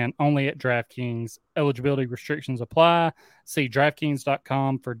TPPN only at DraftKings. Eligibility restrictions apply. See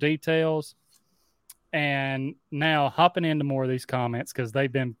DraftKings.com for details. And now hopping into more of these comments because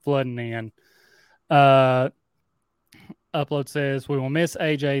they've been flooding in. Upload says, we will miss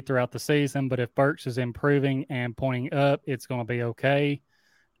AJ throughout the season, but if Burks is improving and pointing up, it's going to be okay.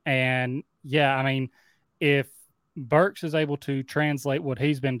 And yeah, I mean, if Burks is able to translate what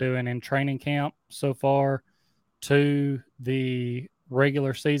he's been doing in training camp so far to the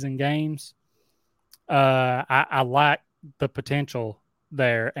regular season games, I like the potential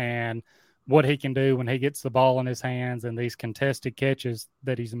there and what he can do when he gets the ball in his hands and these contested catches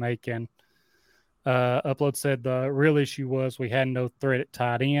that he's making. Upload said the real issue was we had no threat at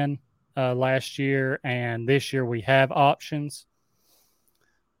tight end last year, and this year we have options.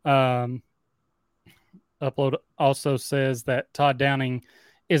 Upload also says that Todd Downing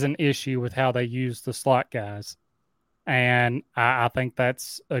is an issue with how they use the slot guys. And I think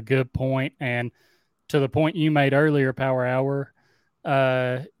that's a good point. And to the point you made earlier, Power Hour,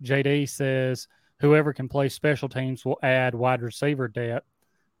 JD says whoever can play special teams will add wide receiver depth.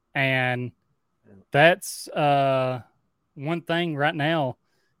 And that's one thing right now,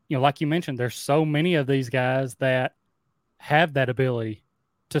 like you mentioned, there's so many of these guys that have that ability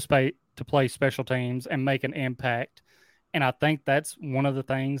to play special teams and make an impact. And I think that's one of the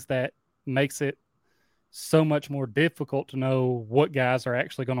things that makes it so much more difficult to know what guys are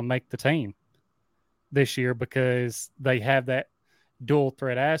actually going to make the team this year, because they have that dual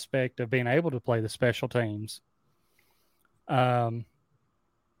threat aspect of being able to play the special teams. My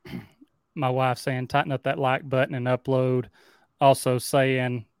wife saying tighten up that like button and upload. Also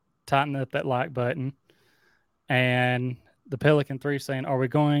saying tighten up that like button. And the Pelican 3 saying, are we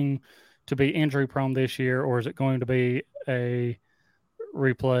going to be injury prone this year, or is it going to be a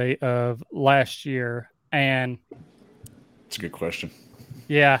replay of last year? And it's a good question.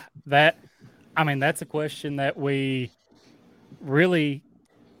 Yeah, that's a question that we really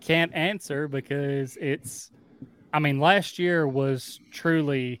can't answer, because last year was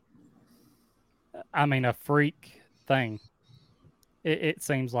truly, a freak thing. It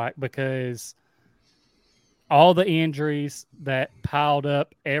seems like, because all the injuries that piled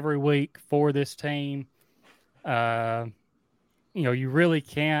up every week for this team, you really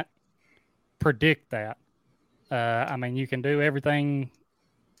can't predict that. You can do everything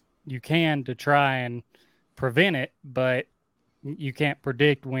you can to try and prevent it, but you can't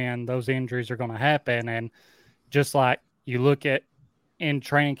predict when those injuries are going to happen. And just like you look at in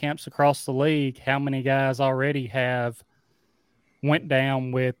training camps across the league, how many guys already have went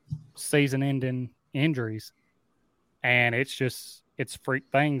down with season-ending injuries. And it's freak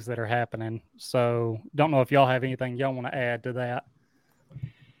things that are happening. So don't know if y'all have anything y'all want to add to that.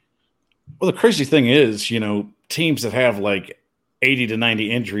 Well, the crazy thing is, teams that have like 80 to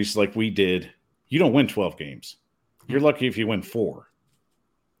 90 injuries like we did, you don't win 12 games. You're lucky if you win 4.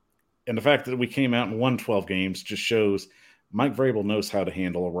 And the fact that we came out and won 12 games just shows Mike Vrabel knows how to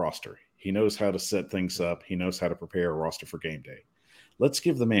handle a roster. He knows how to set things up. He knows how to prepare a roster for game day. Let's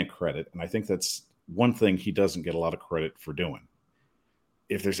give the man credit. And I think that's one thing he doesn't get a lot of credit for doing.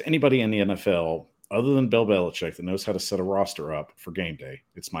 If there's anybody in the NFL other than Bill Belichick that knows how to set a roster up for game day,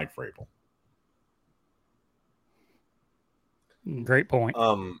 it's Mike Vrabel. Great point.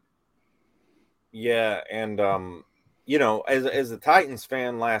 Yeah, and as a Titans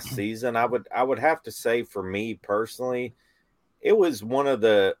fan last season, I would have to say, for me personally, it was one of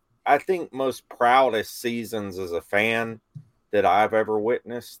the, I think, most proudest seasons as a fan that I've ever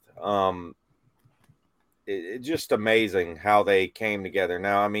witnessed. It's just amazing how they came together.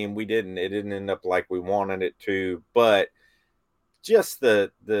 Now, it didn't end up like we wanted it to, but just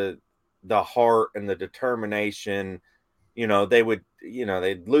the heart and the determination.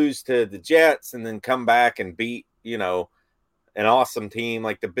 They'd lose to the Jets and then come back and beat, an awesome team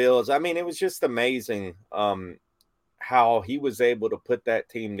like the Bills. It was just amazing how he was able to put that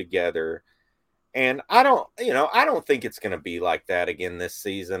team together. And I don't think it's going to be like that again this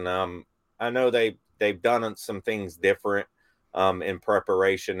season. I know they've done some things different in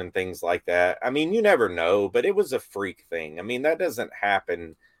preparation and things like that. You never know, but it was a freak thing. That doesn't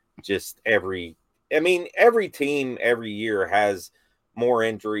happen just every team every year has more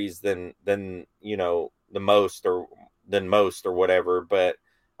injuries than most or whatever, but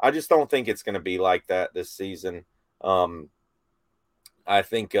I just don't think it's going to be like that this season. I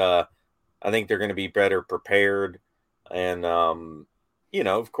think they're going to be better prepared, and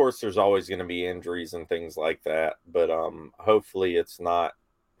of course there's always going to be injuries and things like that, but hopefully it's not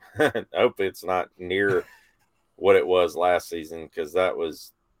near what it was last season, because that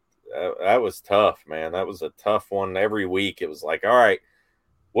was tough, man. That was a tough one. Every week it was like, all right,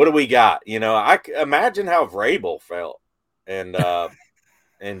 what do we got? I imagine how Vrabel felt, and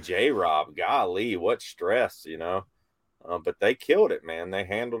J-Rob, golly, what stress, but they killed it, man. They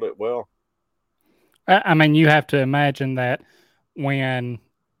handled it well. You have to imagine that when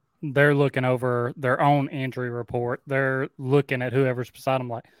they're looking over their own injury report, they're looking at whoever's beside them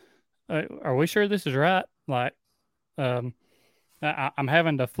like, are we sure this is right? Like, I'm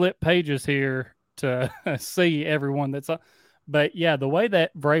having to flip pages here to see everyone that's up. But yeah, the way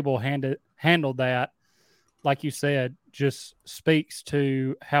that Vrabel handled that, like you said, just speaks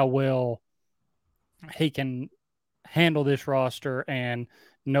to how well he can handle this roster and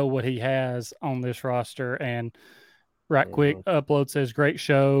know what he has on this roster. And right quick, Upload says, great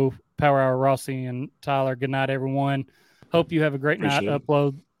show, Power Hour Rossi and Tyler. Good night, everyone. Hope you have a great night,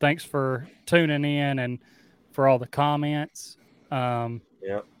 Upload. Thanks for tuning in and for all the comments. And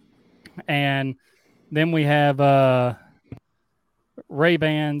then we have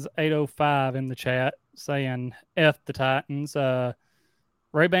Ray-Bans 805 in the chat saying F the Titans.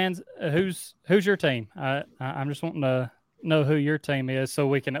 Ray-Bans, who's your team? I'm just wanting to know who your team is so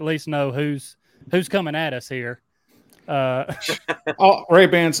we can at least know who's coming at us here.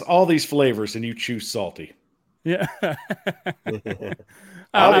 Ray-Bans, all these flavors, and you choose salty. Yeah. I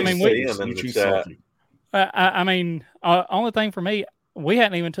I didn't mean, see we. him in You the choose chat. salty. I mean, only thing for me, we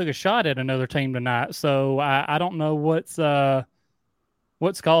hadn't even took a shot at another team tonight, so I don't know what's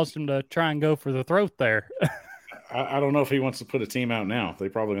caused him to try and go for the throat there. I don't know if he wants to put a team out now. They're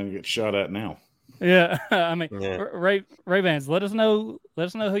probably going to get shot at now. Yeah, I mean, Yeah. Ray-Bans, let us know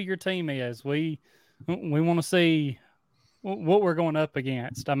who your team is. We want to see what we're going up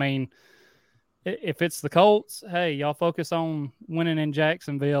against. I mean, if it's the Colts, hey, y'all focus on winning in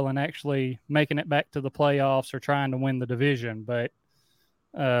Jacksonville and actually making it back to the playoffs or trying to win the division. But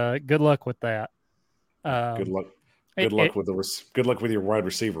good luck with that. Good luck. Good luck with your wide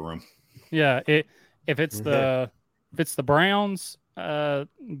receiver room. Yeah, if it's the Browns,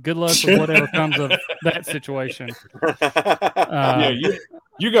 good luck with whatever comes of that situation.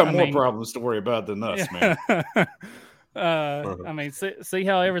 You got more problems to worry about than us, man. I mean, see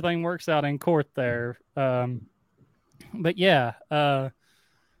how everything works out in court there. But yeah,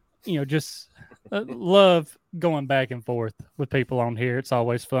 just love going back and forth with people on here. It's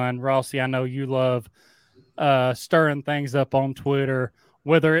always fun. Rossi, I know you love stirring things up on Twitter,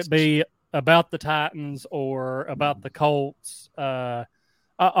 whether it be about the Titans or about the Colts.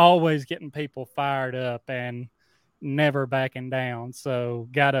 Always getting people fired up and never backing down. So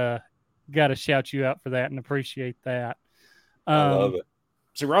gotta shout you out for that and appreciate that. I love it.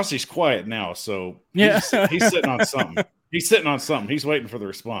 See, Rossi's quiet now, so yeah, he's sitting on something. He's sitting on something. He's waiting for the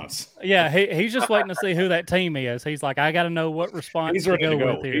response. Yeah, he's just waiting to see who that team is. He's like, I got to know what response he's ready to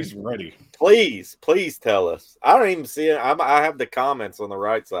go. With here. He's ready. Please tell us. I don't even see it. I have the comments on the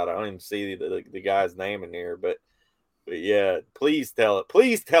right side. I don't even see the guy's name in here, but yeah, please tell it.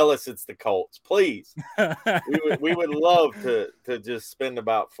 Please tell us it's the Colts. Please, we would love to just spend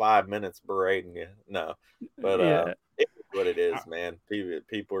about 5 minutes berating you. No, but it's what it is, man.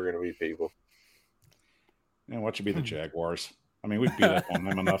 People are gonna be people. And what should be the Jaguars? I mean, we've beat up on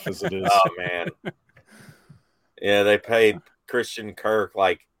them enough as it is. Oh man, yeah, they paid Christian Kirk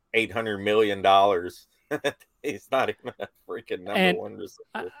like $800 million. He's not even a freaking number one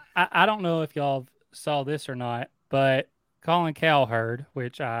receiver. I don't know if y'all saw this or not, but Colin Cowherd,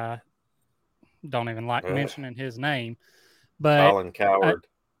 which I don't even like mentioning his name, but Colin Cowherd.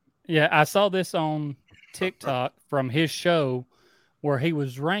 I saw this on TikTok from his show where he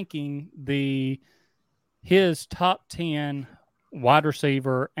was ranking his top 10 wide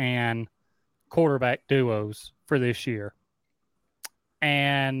receiver and quarterback duos for this year.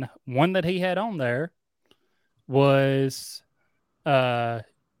 And one that he had on there was Trevor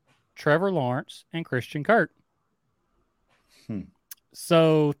Lawrence and Christian Kirk.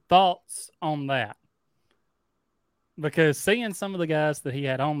 So thoughts on that? Because seeing some of the guys that he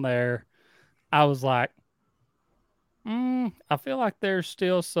had on there, I was like, I feel like there's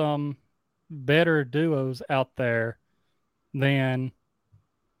still some better duos out there than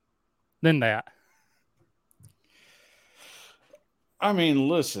that. I mean,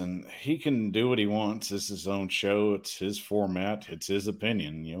 listen, he can do what he wants. It's his own show. It's his format. It's his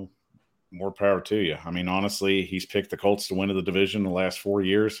opinion. More power to you. I mean, honestly, he's picked the Colts to win the division the last 4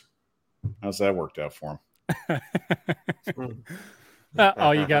 years. How's that worked out for him?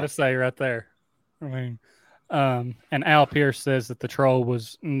 All you got to say right there. I mean, and Al Pierce says that the troll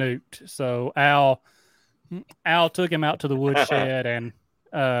was nuked. So Al took him out to the woodshed and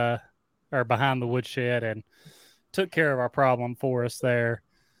or behind the woodshed and took care of our problem for us there.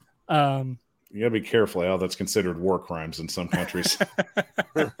 You gotta be careful, Al. That's considered war crimes in some countries.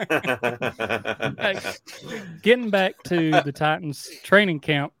 Getting back to the Titans training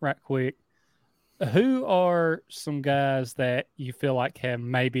camp right quick, who are some guys that you feel like have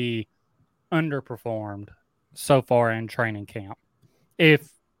maybe underperformed so far in training camp, if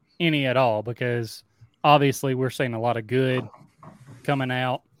any at all? Because obviously we're seeing a lot of good coming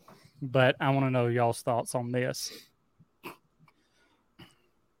out, but I want to know y'all's thoughts on this.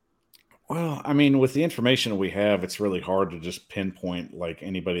 Well, I mean, with the information we have, it's really hard to just pinpoint like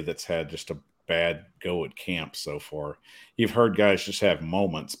anybody that's had just a bad go at camp so far. You've heard guys just have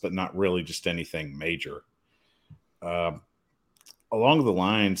moments, but not really just anything major. Along the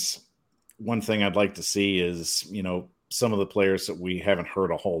lines, one thing I'd like to see is, some of the players that we haven't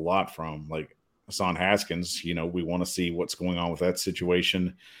heard a whole lot from, like Hassan Haskins, we want to see what's going on with that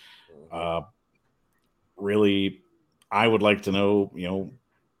situation. Really, I would like to know,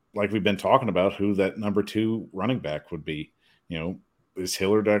 like we've been talking about, who that number 2 running back would be. Is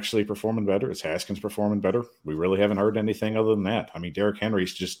Hillard actually performing better? Is Haskins performing better? We really haven't heard anything other than that. I mean, Derrick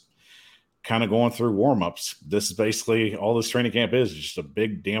Henry's just kind of going through warm-ups. This is basically all this training camp is just a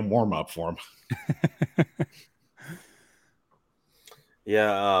big damn warm-up for him.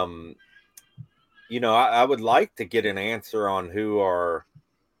 Yeah. I would like to get an answer on who our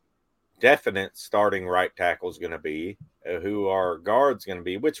definite starting right tackle is going to be, who our guard's going to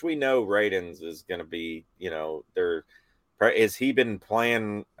be, which we know Radens is going to be. Has he been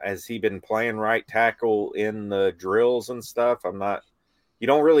playing right tackle in the drills and stuff? You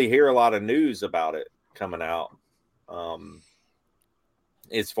don't really hear a lot of news about it coming out.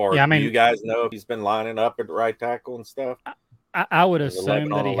 As far as, do you guys know if he's been lining up at right tackle and stuff? I would assume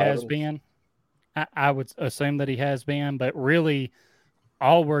that he has been. I would assume that he has been, but really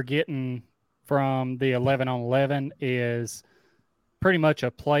all we're getting from the 11 on 11 is pretty much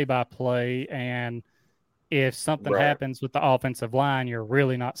a play-by-play, and if something happens with the offensive line, you're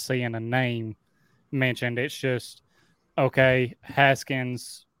really not seeing a name mentioned. It's just, okay,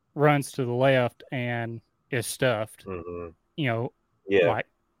 Haskins runs to the left and is stuffed.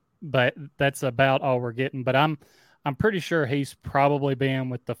 But that's about all we're getting. But I'm pretty sure he's probably been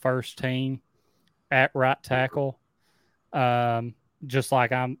with the first team at right tackle. Just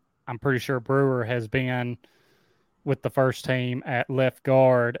like I'm pretty sure Brewer has been with the first team at left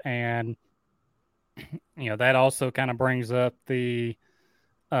guard, and that also kind of brings up the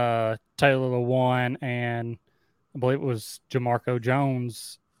Taylor Lewan and I believe it was Jamarco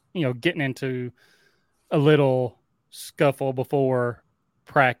Jones, getting into a little scuffle before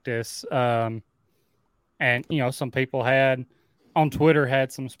practice. And some people on Twitter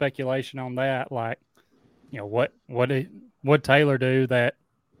had some speculation on that, like, what did Taylor do that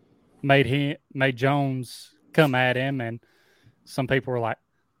made Jones come at him? And some people were like,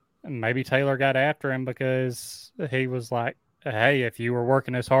 maybe Taylor got after him because he was like, hey, if you were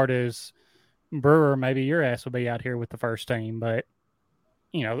working as hard as Brewer, maybe your ass will be out here with the first team. But,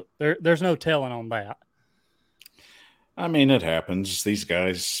 there's no telling on that. I mean, it happens. These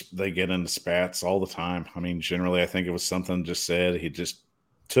guys, they get into spats all the time. I mean, generally, I think it was something just said. He just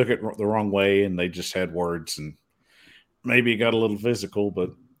took it the wrong way, and they just had words. And maybe it got a little physical,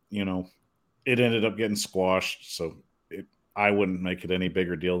 but, it ended up getting squashed. So I wouldn't make it any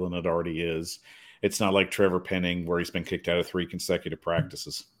bigger deal than it already is. It's not like Trevor Penning, where he's been kicked out of 3 consecutive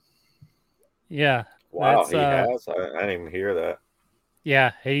practices. Yeah. Wow, he has? I didn't even hear that.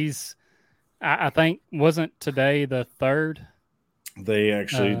 Yeah, he's, I think, wasn't today the third? They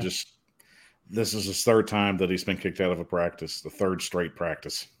actually this is his third time that he's been kicked out of a practice, the third straight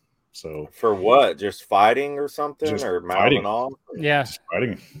practice. So for what? Just fighting or something, or mouthing off? Yeah, just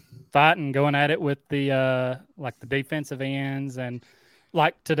fighting, going at it with the like the defensive ends, and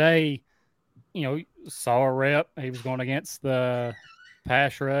like today, saw a rep. He was going against the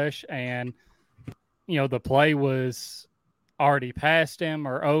pass rush, and the play was already past him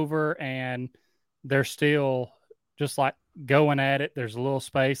or over, and they're still just like going at it. There's a little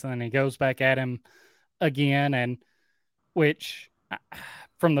space, and then he goes back at him again, and which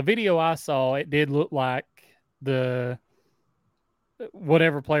from the video I saw, it did look like the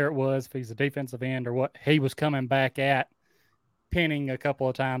whatever player it was, if he's a defensive end or what, he was coming back at pinning a couple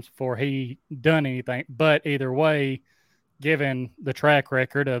of times before he done anything. But either way, given the track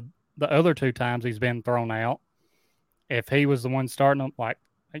record of the other 2 times he's been thrown out, if he was the one starting them, like,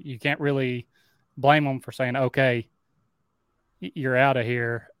 you can't really blame him for saying, okay, you're out of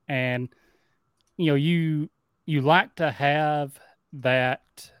here. And, you like to have that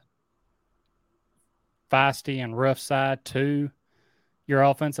feisty and rough side to your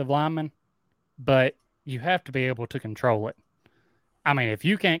offensive lineman, but you have to be able to control it. I mean, if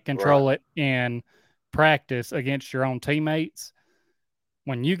you can't control it in practice against your own teammates,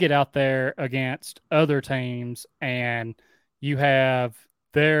 when you get out there against other teams and you have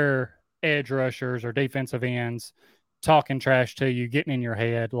their edge rushers or defensive ends talking trash to you, getting in your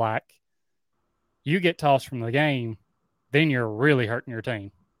head, like, you get tossed from the game, then you're really hurting your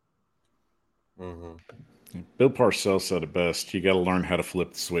team. Mm-hmm. Bill Parcells said it best. You got to learn how to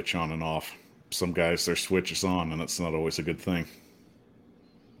flip the switch on and off. Some guys, their switch is on, and it's not always a good thing.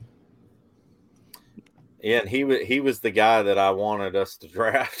 Yeah, and he was the guy that I wanted us to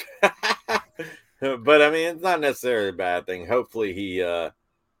draft. But I mean, it's not necessarily a bad thing. Hopefully he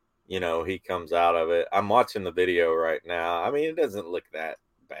he comes out of it. I'm watching the video right now. I mean, it doesn't look that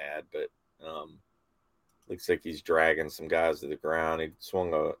bad, but looks like he's dragging some guys to the ground. He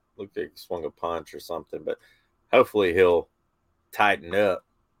looked like he swung a punch or something, but hopefully he'll tighten up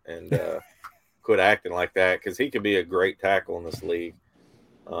and quit acting like that, because he could be a great tackle in this league.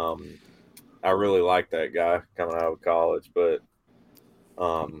 I really like that guy coming out of college, but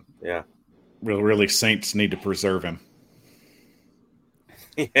yeah. Really, Saints need to preserve him.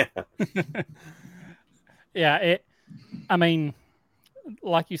 Yeah. Yeah, I mean,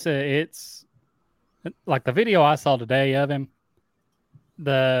 like you said, it's like the video I saw today of him,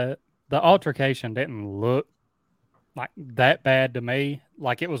 the the altercation didn't look like that bad to me.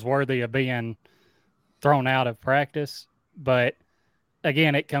 Like it was worthy of being thrown out of practice. But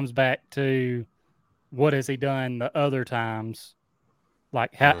again, it comes back to what has he done the other times?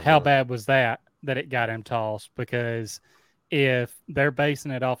 Like how bad was that it got him tossed? Because if they're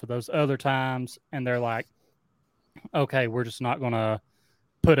basing it off of those other times and they're like, okay, we're just not going to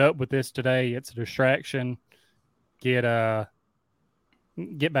put up with this today. It's a distraction. Get back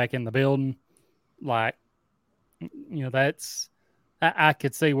in the building. Like, that's I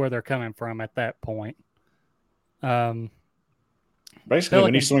could see where they're coming from at that point. Basically,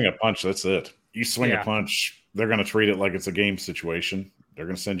 when you swing a punch, that's it. You swing a punch, they're going to treat it like it's a game situation. They're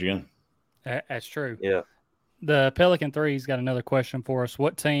going to send you in. That's true. Yeah. The Pelican 3's got another question for us.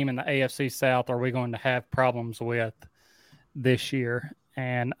 What team in the AFC South are we going to have problems with this year?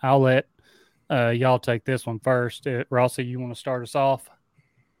 And I'll let y'all take this one first. Rossi, you want to start us off?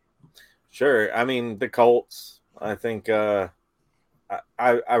 Sure. I mean, the Colts, I think I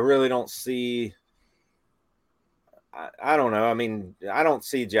really don't see I don't know. I mean, I don't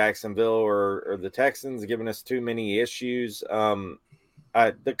see Jacksonville or the Texans giving us too many issues. The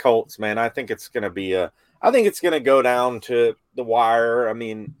Colts, man, I think it's going to go down to the wire. I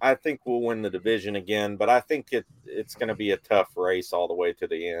mean, I think we'll win the division again, but I think it's going to be a tough race all the way to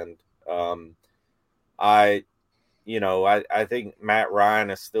the end. I think Matt Ryan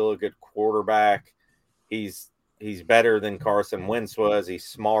is still a good quarterback. He's better than Carson Wentz was. He's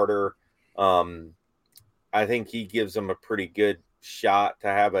smarter. I think he gives them a pretty good shot to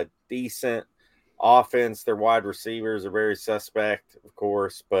have a decent offense. Their wide receivers are very suspect, of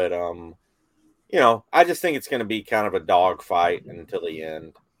course, but I just think it's going to be kind of a dogfight until the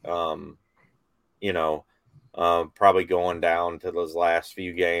end. Probably going down to those last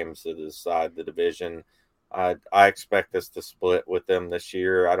few games to decide the division. I expect us to split with them this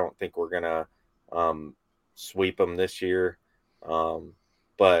year. I don't think we're going to sweep them this year,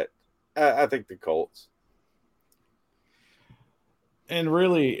 but I think the Colts. And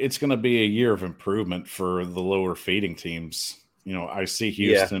really, it's going to be a year of improvement for the lower feeding teams. I see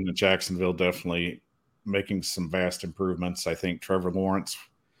Houston and Jacksonville definitely making some vast improvements. I think Trevor Lawrence,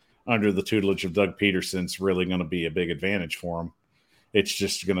 under the tutelage of Doug Peterson, is really going to be a big advantage for him. It's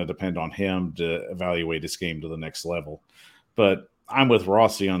just going to depend on him to evaluate his game to the next level. But I'm with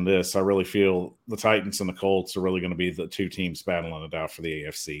Rossi on this. I really feel the Titans and the Colts are really going to be the two teams battling it out for the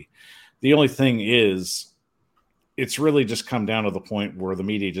AFC. The only thing is, it's really just come down to the point where the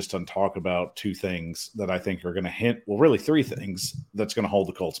media just doesn't talk about two things that I think are going to hint, well, really three things that's going to hold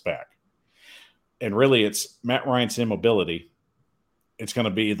the Colts back. And really, it's Matt Ryan's immobility. It's going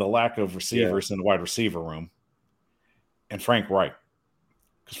to be the lack of receivers in the wide receiver room. And Frank Reich.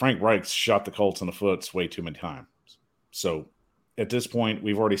 Because Frank Reich's shot the Colts in the foot way too many times. So at this point,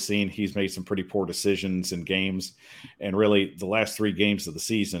 we've already seen he's made some pretty poor decisions in games. And really, the last three games of the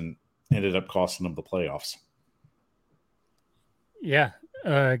season ended up costing them the playoffs. Yeah,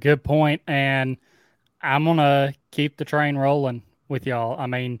 good point. And I'm going to keep the train rolling with y'all. I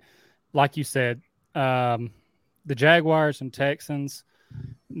mean, like you said, the Jaguars and Texans,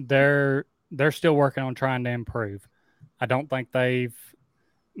 they're still working on trying to improve. I don't think they've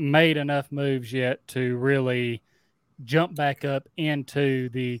made enough moves yet to really jump back up into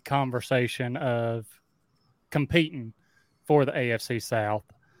the conversation of competing for the AFC South.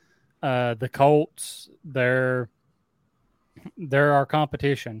 The Colts, they're our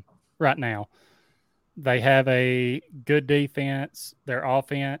competition right now. They have a good defense. Their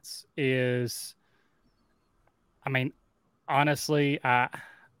offense is, I mean, honestly, I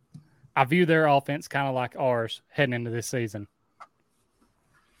view their offense kind of like ours heading into this season.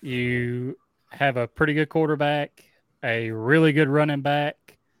 You have a pretty good quarterback, a really good running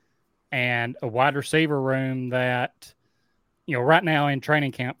back, and a wide receiver room that, right now in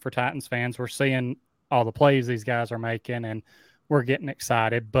training camp for Titans fans, we're seeing all the plays these guys are making, and we're getting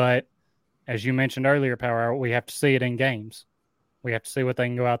excited. But as you mentioned earlier, Power, we have to see it in games. We have to see what they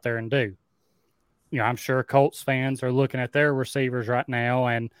can go out there and do. I'm sure Colts fans are looking at their receivers right now,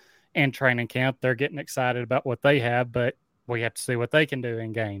 and in training camp, they're getting excited about what they have, but we have to see what they can do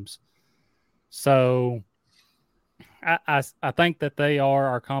in games. So I think that they are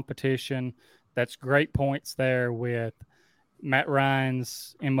our competition. That's great points there with Matt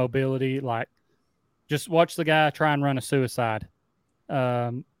Ryan's immobility. Like, just watch the guy try and run a suicide.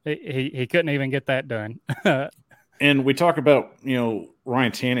 He couldn't even get that done. And we talk about,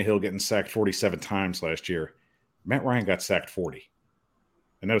 Ryan Tannehill getting sacked 47 times last year. Matt Ryan got sacked 40.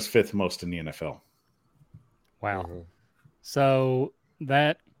 And that was fifth most in the NFL. Wow. Mm-hmm. So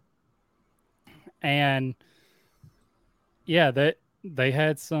that, and yeah, they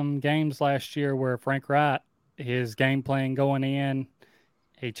had some games last year where Frank Wright, his game plan going in,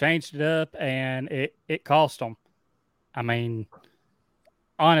 he changed it up and it cost them. I mean,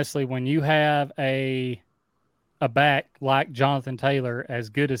 honestly, when you have a back like Jonathan Taylor, as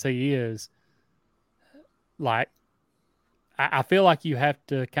good as he is, like I feel like you have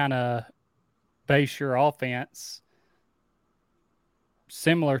to kind of base your offense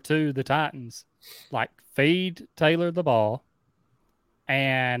similar to the Titans, like feed Taylor the ball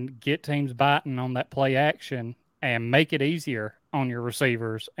and get teams biting on that play action and make it easier on your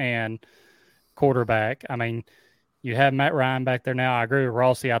receivers and quarterback. I mean, you have Matt Ryan back there now. I agree with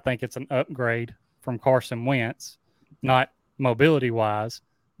Rossi. I think it's an upgrade from Carson Wentz, not mobility wise,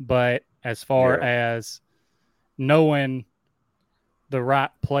 but as far as knowing the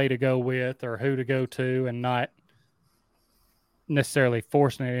right play to go with or who to go to and not necessarily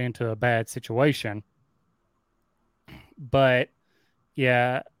forcing it into a bad situation. But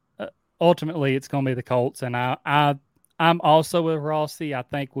yeah, ultimately it's going to be the Colts. And I'm also with Rossi. I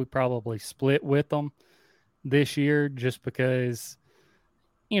think we probably split with them this year just because,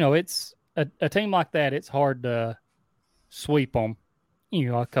 it's a team like that. It's hard to sweep them,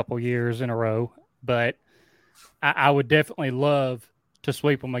 a couple years in a row. But I would definitely love to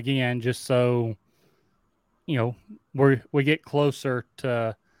sweep them again just so, we get closer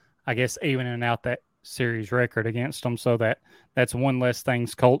to, I guess, evening out that series record against them so that's one less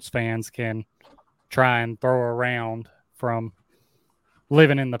things Colts fans can try and throw around from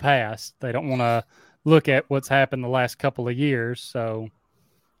living in the past. They don't want to look at what's happened the last couple of years. So,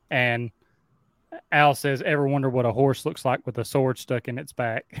 and Al says, ever wonder what a horse looks like with a sword stuck in its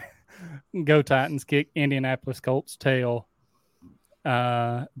back? Go Titans, kick Indianapolis Colts tail.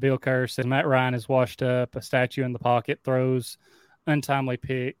 Bill Kerr says Matt Ryan is washed up, a statue in the pocket, throws untimely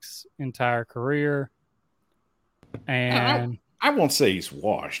picks entire career. And I won't say he's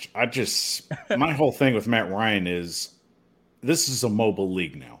washed. My whole thing with Matt Ryan is this is a mobile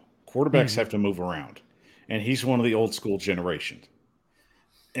league now. Quarterbacks have to move around, and he's one of the old school generation.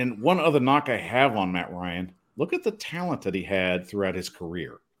 And one other knock I have on Matt Ryan, look at the talent that he had throughout his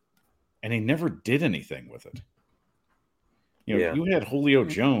career, and he never did anything with it. You had Julio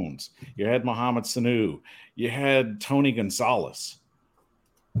Jones, you had Mohamed Sanu, you had Tony Gonzalez.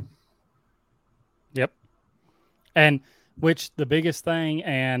 Yep. And which the biggest thing,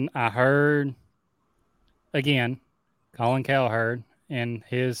 and I heard, again, Colin Cowherd on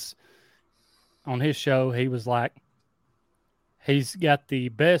his show, he was like, he's got the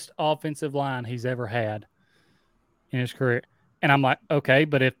best offensive line he's ever had in his career. And I'm like, okay,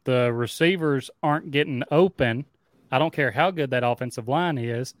 but if the receivers aren't getting open, I don't care how good that offensive line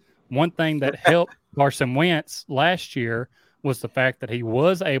is. One thing that helped Carson Wentz last year was the fact that he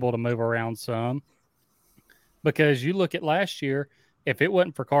was able to move around some. Because you look at last year, if it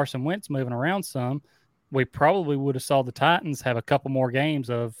wasn't for Carson Wentz moving around some, we probably would have saw the Titans have a couple more games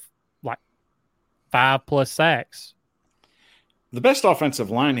of like 5+ sacks. The best offensive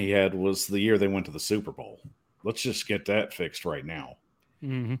line he had was the year they went to the Super Bowl. Let's just get that fixed right now.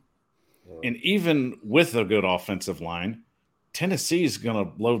 Mm-hmm. And even with a good offensive line, Tennessee's going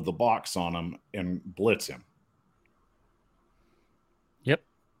to load the box on him and blitz him. Yep.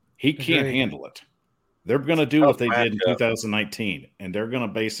 He can't handle it. They're going to do what they did in 2019, and they're going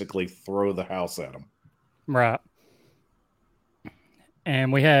to basically throw the house at him. Right.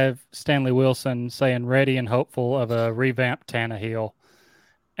 And we have Stanley Wilson saying ready and hopeful of a revamped Tannehill.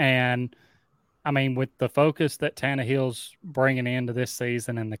 And, I mean, with the focus that Tannehill's bringing into this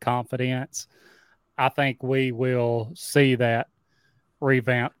season and the confidence, I think we will see that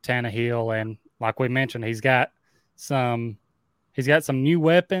revamped Tannehill. And like we mentioned, he's got some new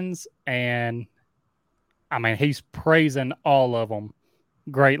weapons, and I mean, he's praising all of them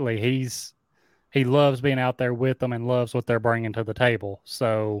greatly. He loves being out there with them and loves what they're bringing to the table.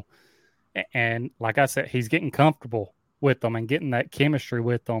 So, and like I said, he's getting comfortable with them and getting that chemistry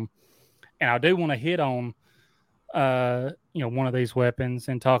with them. And I do want to hit on, one of these weapons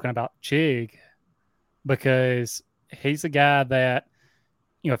and talking about Chig, because he's a guy that,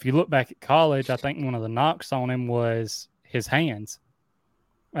 if you look back at college, I think one of the knocks on him was his hands,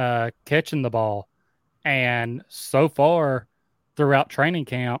 catching the ball. And so far throughout training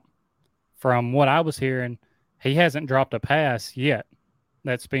camp, from what I was hearing, he hasn't dropped a pass yet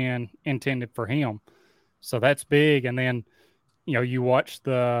that's been intended for him. So that's big. And then, you watch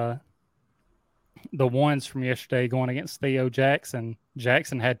the ones from yesterday going against Theo Jackson.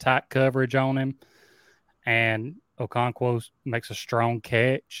 Jackson had tight coverage on him, and Okonkwo makes a strong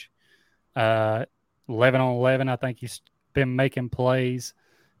catch. 11 on 11, I think he's been making plays.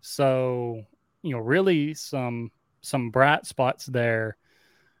 So, really some some bright spots there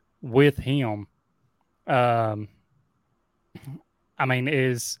with him. I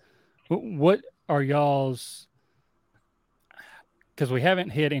mean, what are y'all's? Because we haven't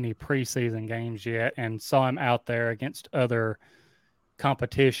hit any preseason games yet, and saw him out there against other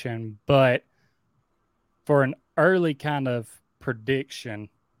competition, but for an early kind of prediction,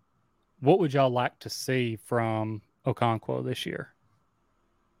 what would y'all like to see from Okonkwo this year?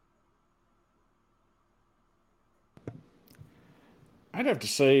 I'd have to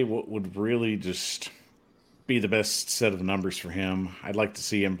say what would really just be the best set of numbers for him. I'd like to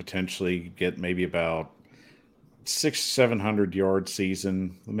see him potentially get maybe about 700 yard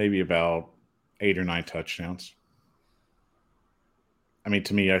season, maybe about 8 or 9 touchdowns. I mean,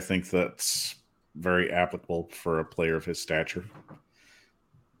 to me, I think that's very applicable for a player of his stature.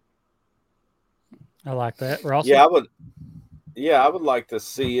 I like that. Ross? Yeah, I would. Yeah, I would like to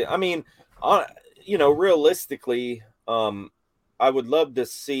see. I mean, realistically, I would love to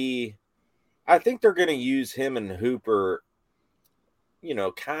see. I think they're going to use him and Hooper.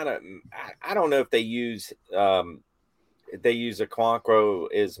 Kind of. I don't know if they use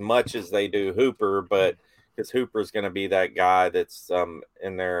Okonkwo as much as they do Hooper, but because Hooper's going to be that guy that's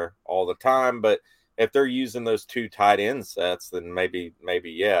in there all the time. But if they're using those 2 tight end sets, then maybe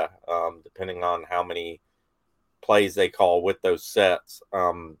yeah, depending on how many plays they call with those sets.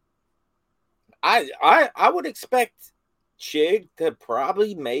 I would expect Chig to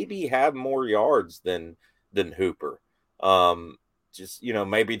probably maybe have more yards than Hooper.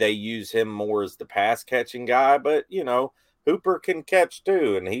 Maybe they use him more as the pass catching guy, but Hooper can catch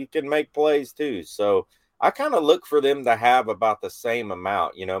too, and he can make plays too. So I kind of look for them to have about the same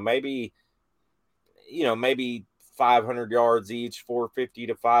amount, maybe 500 yards each, 450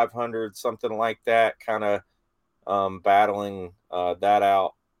 to 500, something like that, kind of battling that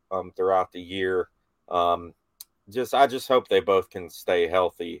out throughout the year. I just hope they both can stay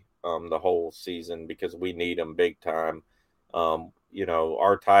healthy the whole season, because we need them big time.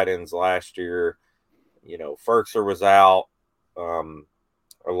 Our tight ends last year, Ferkser was out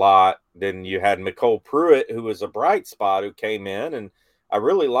a lot. Then you had McCole Pruitt, who was a bright spot, who came in, and I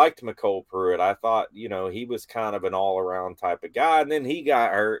really liked McCole Pruitt. I thought, he was kind of an all-around type of guy, and then he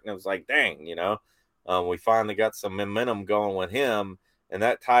got hurt, and it was like, dang, we finally got some momentum going with him, and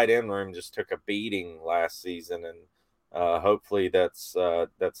that tight end room just took a beating last season, and hopefully that's not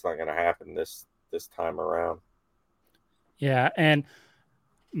going to happen this time around. Yeah, and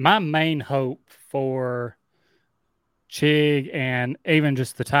my main hope for Chig and even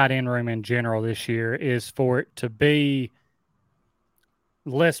just the tight end room in general this year is for it to be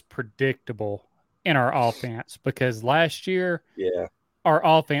less predictable in our offense, because last year, our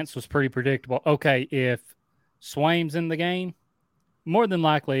offense was pretty predictable. Okay, if Swaim's in the game, more than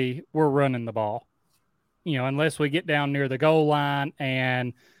likely we're running the ball, unless we get down near the goal line,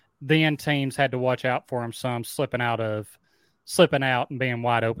 and then teams had to watch out for him some slipping out and being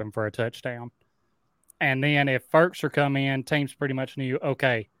wide open for a touchdown. And then if Ferkser come in, teams pretty much knew,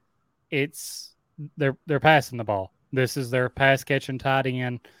 okay, they're passing the ball. This is their pass catching tight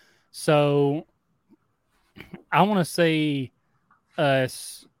end. So I want to see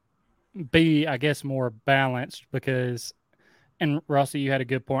us be, I guess, more balanced, because, and Rossi, you had a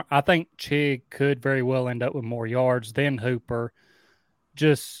good point. I think Chig could very well end up with more yards than Hooper,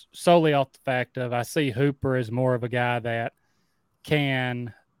 just solely off the fact of I see Hooper as more of a guy that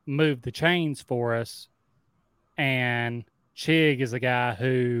can move the chains for us, and Chig is a guy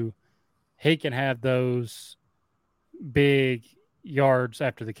who he can have those big yards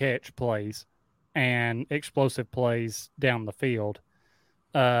after the catch plays and explosive plays down the field.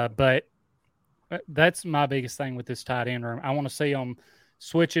 But that's my biggest thing with this tight end room. I want to see them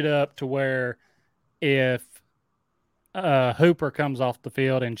switch it up to where if Hooper comes off the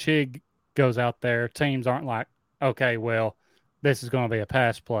field and Chig goes out there, teams aren't like, okay, well, this is going to be a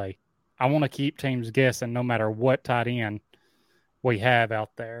pass play. I want to keep teams guessing no matter what tight end we have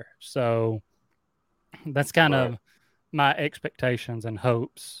out there. So that's kind of my expectations and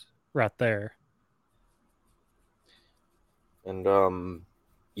hopes right there. And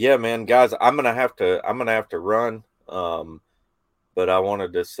yeah, man, guys, I'm gonna have to run. But I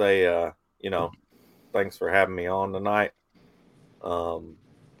wanted to say, thanks for having me on tonight.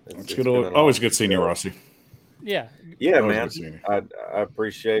 It's good. Always good seeing you, Rossi. Yeah, man. I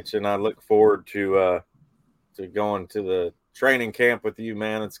appreciate you, and I look forward to going to the training camp with you,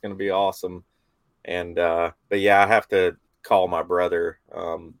 man. It's going to be awesome. And but yeah, I have to call my brother.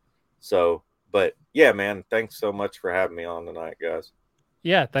 But yeah, man, thanks so much for having me on tonight, guys.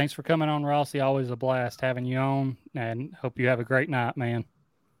 Yeah, thanks for coming on, Rossi. Always a blast having you on, and hope you have a great night, man.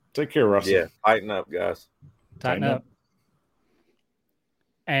 Take care, Rossi. Yeah, tighten up, guys. Tighten up.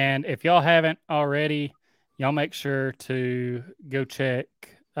 And if y'all haven't already, y'all make sure to go check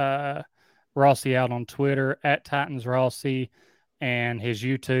Rossi out on Twitter at Titans Rossi and his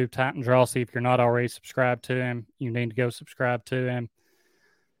YouTube, Titans Rossi. If you're not already subscribed to him, you need to go subscribe to him.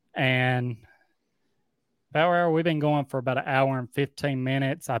 And Power Hour, we've been going for about an hour and 15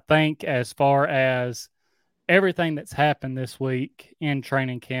 minutes. I think as far as everything that's happened this week in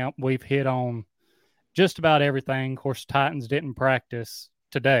training camp, we've hit on just about everything. Of course, Titans didn't practice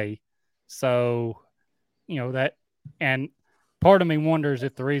today. So, that, and part of me wonders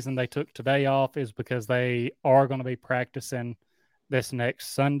if the reason they took today off is because they are going to be practicing this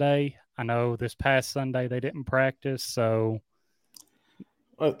next Sunday. I know this past Sunday they didn't practice. So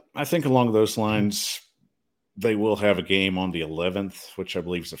I think along those lines, they will have a game on the 11th, which I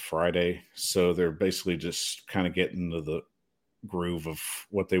believe is a Friday. So they're basically just kind of getting into the groove of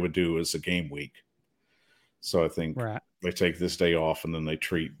what they would do as a game week. So I think they take this day off and then they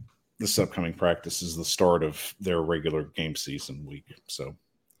treat this upcoming practice as the start of their regular game season week. So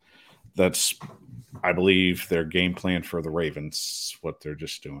that's, I believe, their game plan for the Ravens, what they're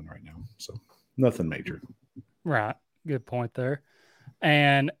just doing right now. So nothing major. Right. Good point there.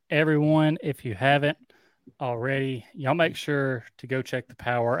 And everyone, if you haven't already, y'all make sure to go check the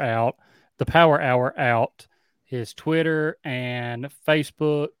Power Hour out, his Twitter and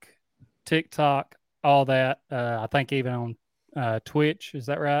Facebook, TikTok, all that. I think even on Twitch. Is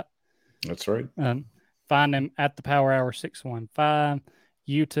that right? That's right. Find him at the Power Hour 615,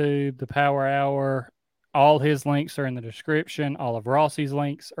 YouTube, the Power Hour. All his links are in the description. All of Rossi's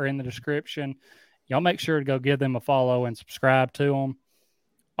links are in the description. Y'all make sure to go give them a follow and subscribe to them.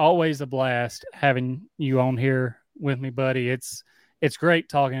 Always a blast having you on here with me, buddy. It's great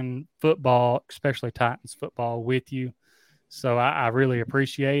talking football, especially Titans football, with you. So I really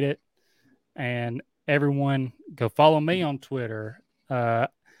appreciate it. And everyone, go follow me on Twitter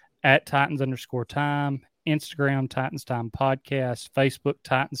at Titans_time, Instagram Titans Time Podcast, Facebook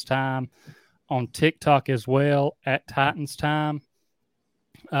Titans Time, on TikTok as well at Titans Time.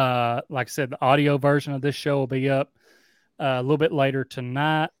 Like I said, the audio version of this show will be up a little bit later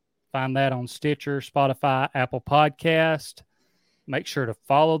tonight. Find that on Stitcher, Spotify, Apple Podcast. Make sure to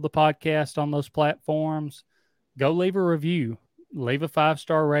follow the podcast on those platforms. Go leave a review. Leave a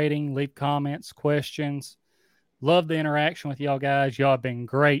 5-star rating. Leave comments, questions. Love the interaction with y'all guys. Y'all have been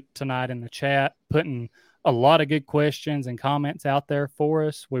great tonight in the chat, putting a lot of good questions and comments out there for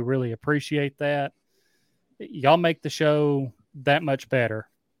us. We really appreciate that. Y'all make the show that much better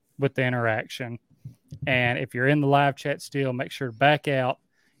with the interaction. And if you're in the live chat still, make sure to back out.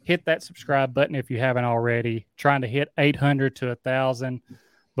 Hit that subscribe button if you haven't already. Trying to hit 800 to 1,000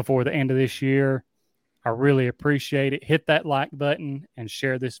 before the end of this year. I really appreciate it. Hit that like button and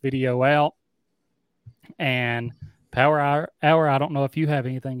share this video out. And Power Hour, I don't know if you have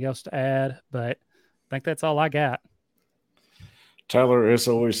anything else to add, but I think that's all I got. Tyler, as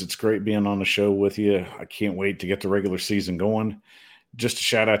always, it's great being on the show with you. I can't wait to get the regular season going. Just a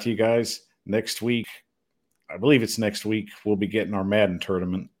shout out to you guys. Next week, I believe it's next week, we'll be getting our Madden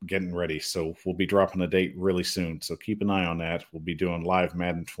tournament getting ready. So we'll be dropping a date really soon. So keep an eye on that. We'll be doing live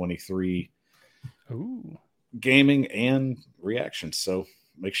Madden 23 gaming and reactions. So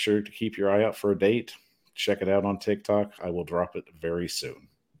make sure to keep your eye out for a date. Check it out on TikTok. I will drop it very soon.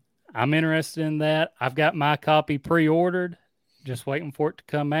 I'm interested in that. I've got my copy pre-ordered, just waiting for it to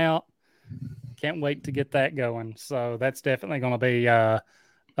come out. Can't wait to get that going. So that's definitely going to be a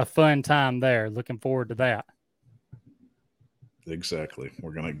fun time there. Looking forward to that. Exactly.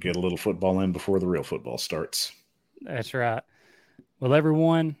 We're going to get a little football in before the real football starts. That's right. Well,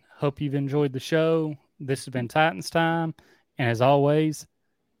 everyone, hope you've enjoyed the show. This has been Titans Time. And as always,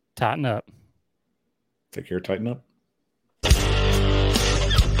 tighten up. Take care, tighten up.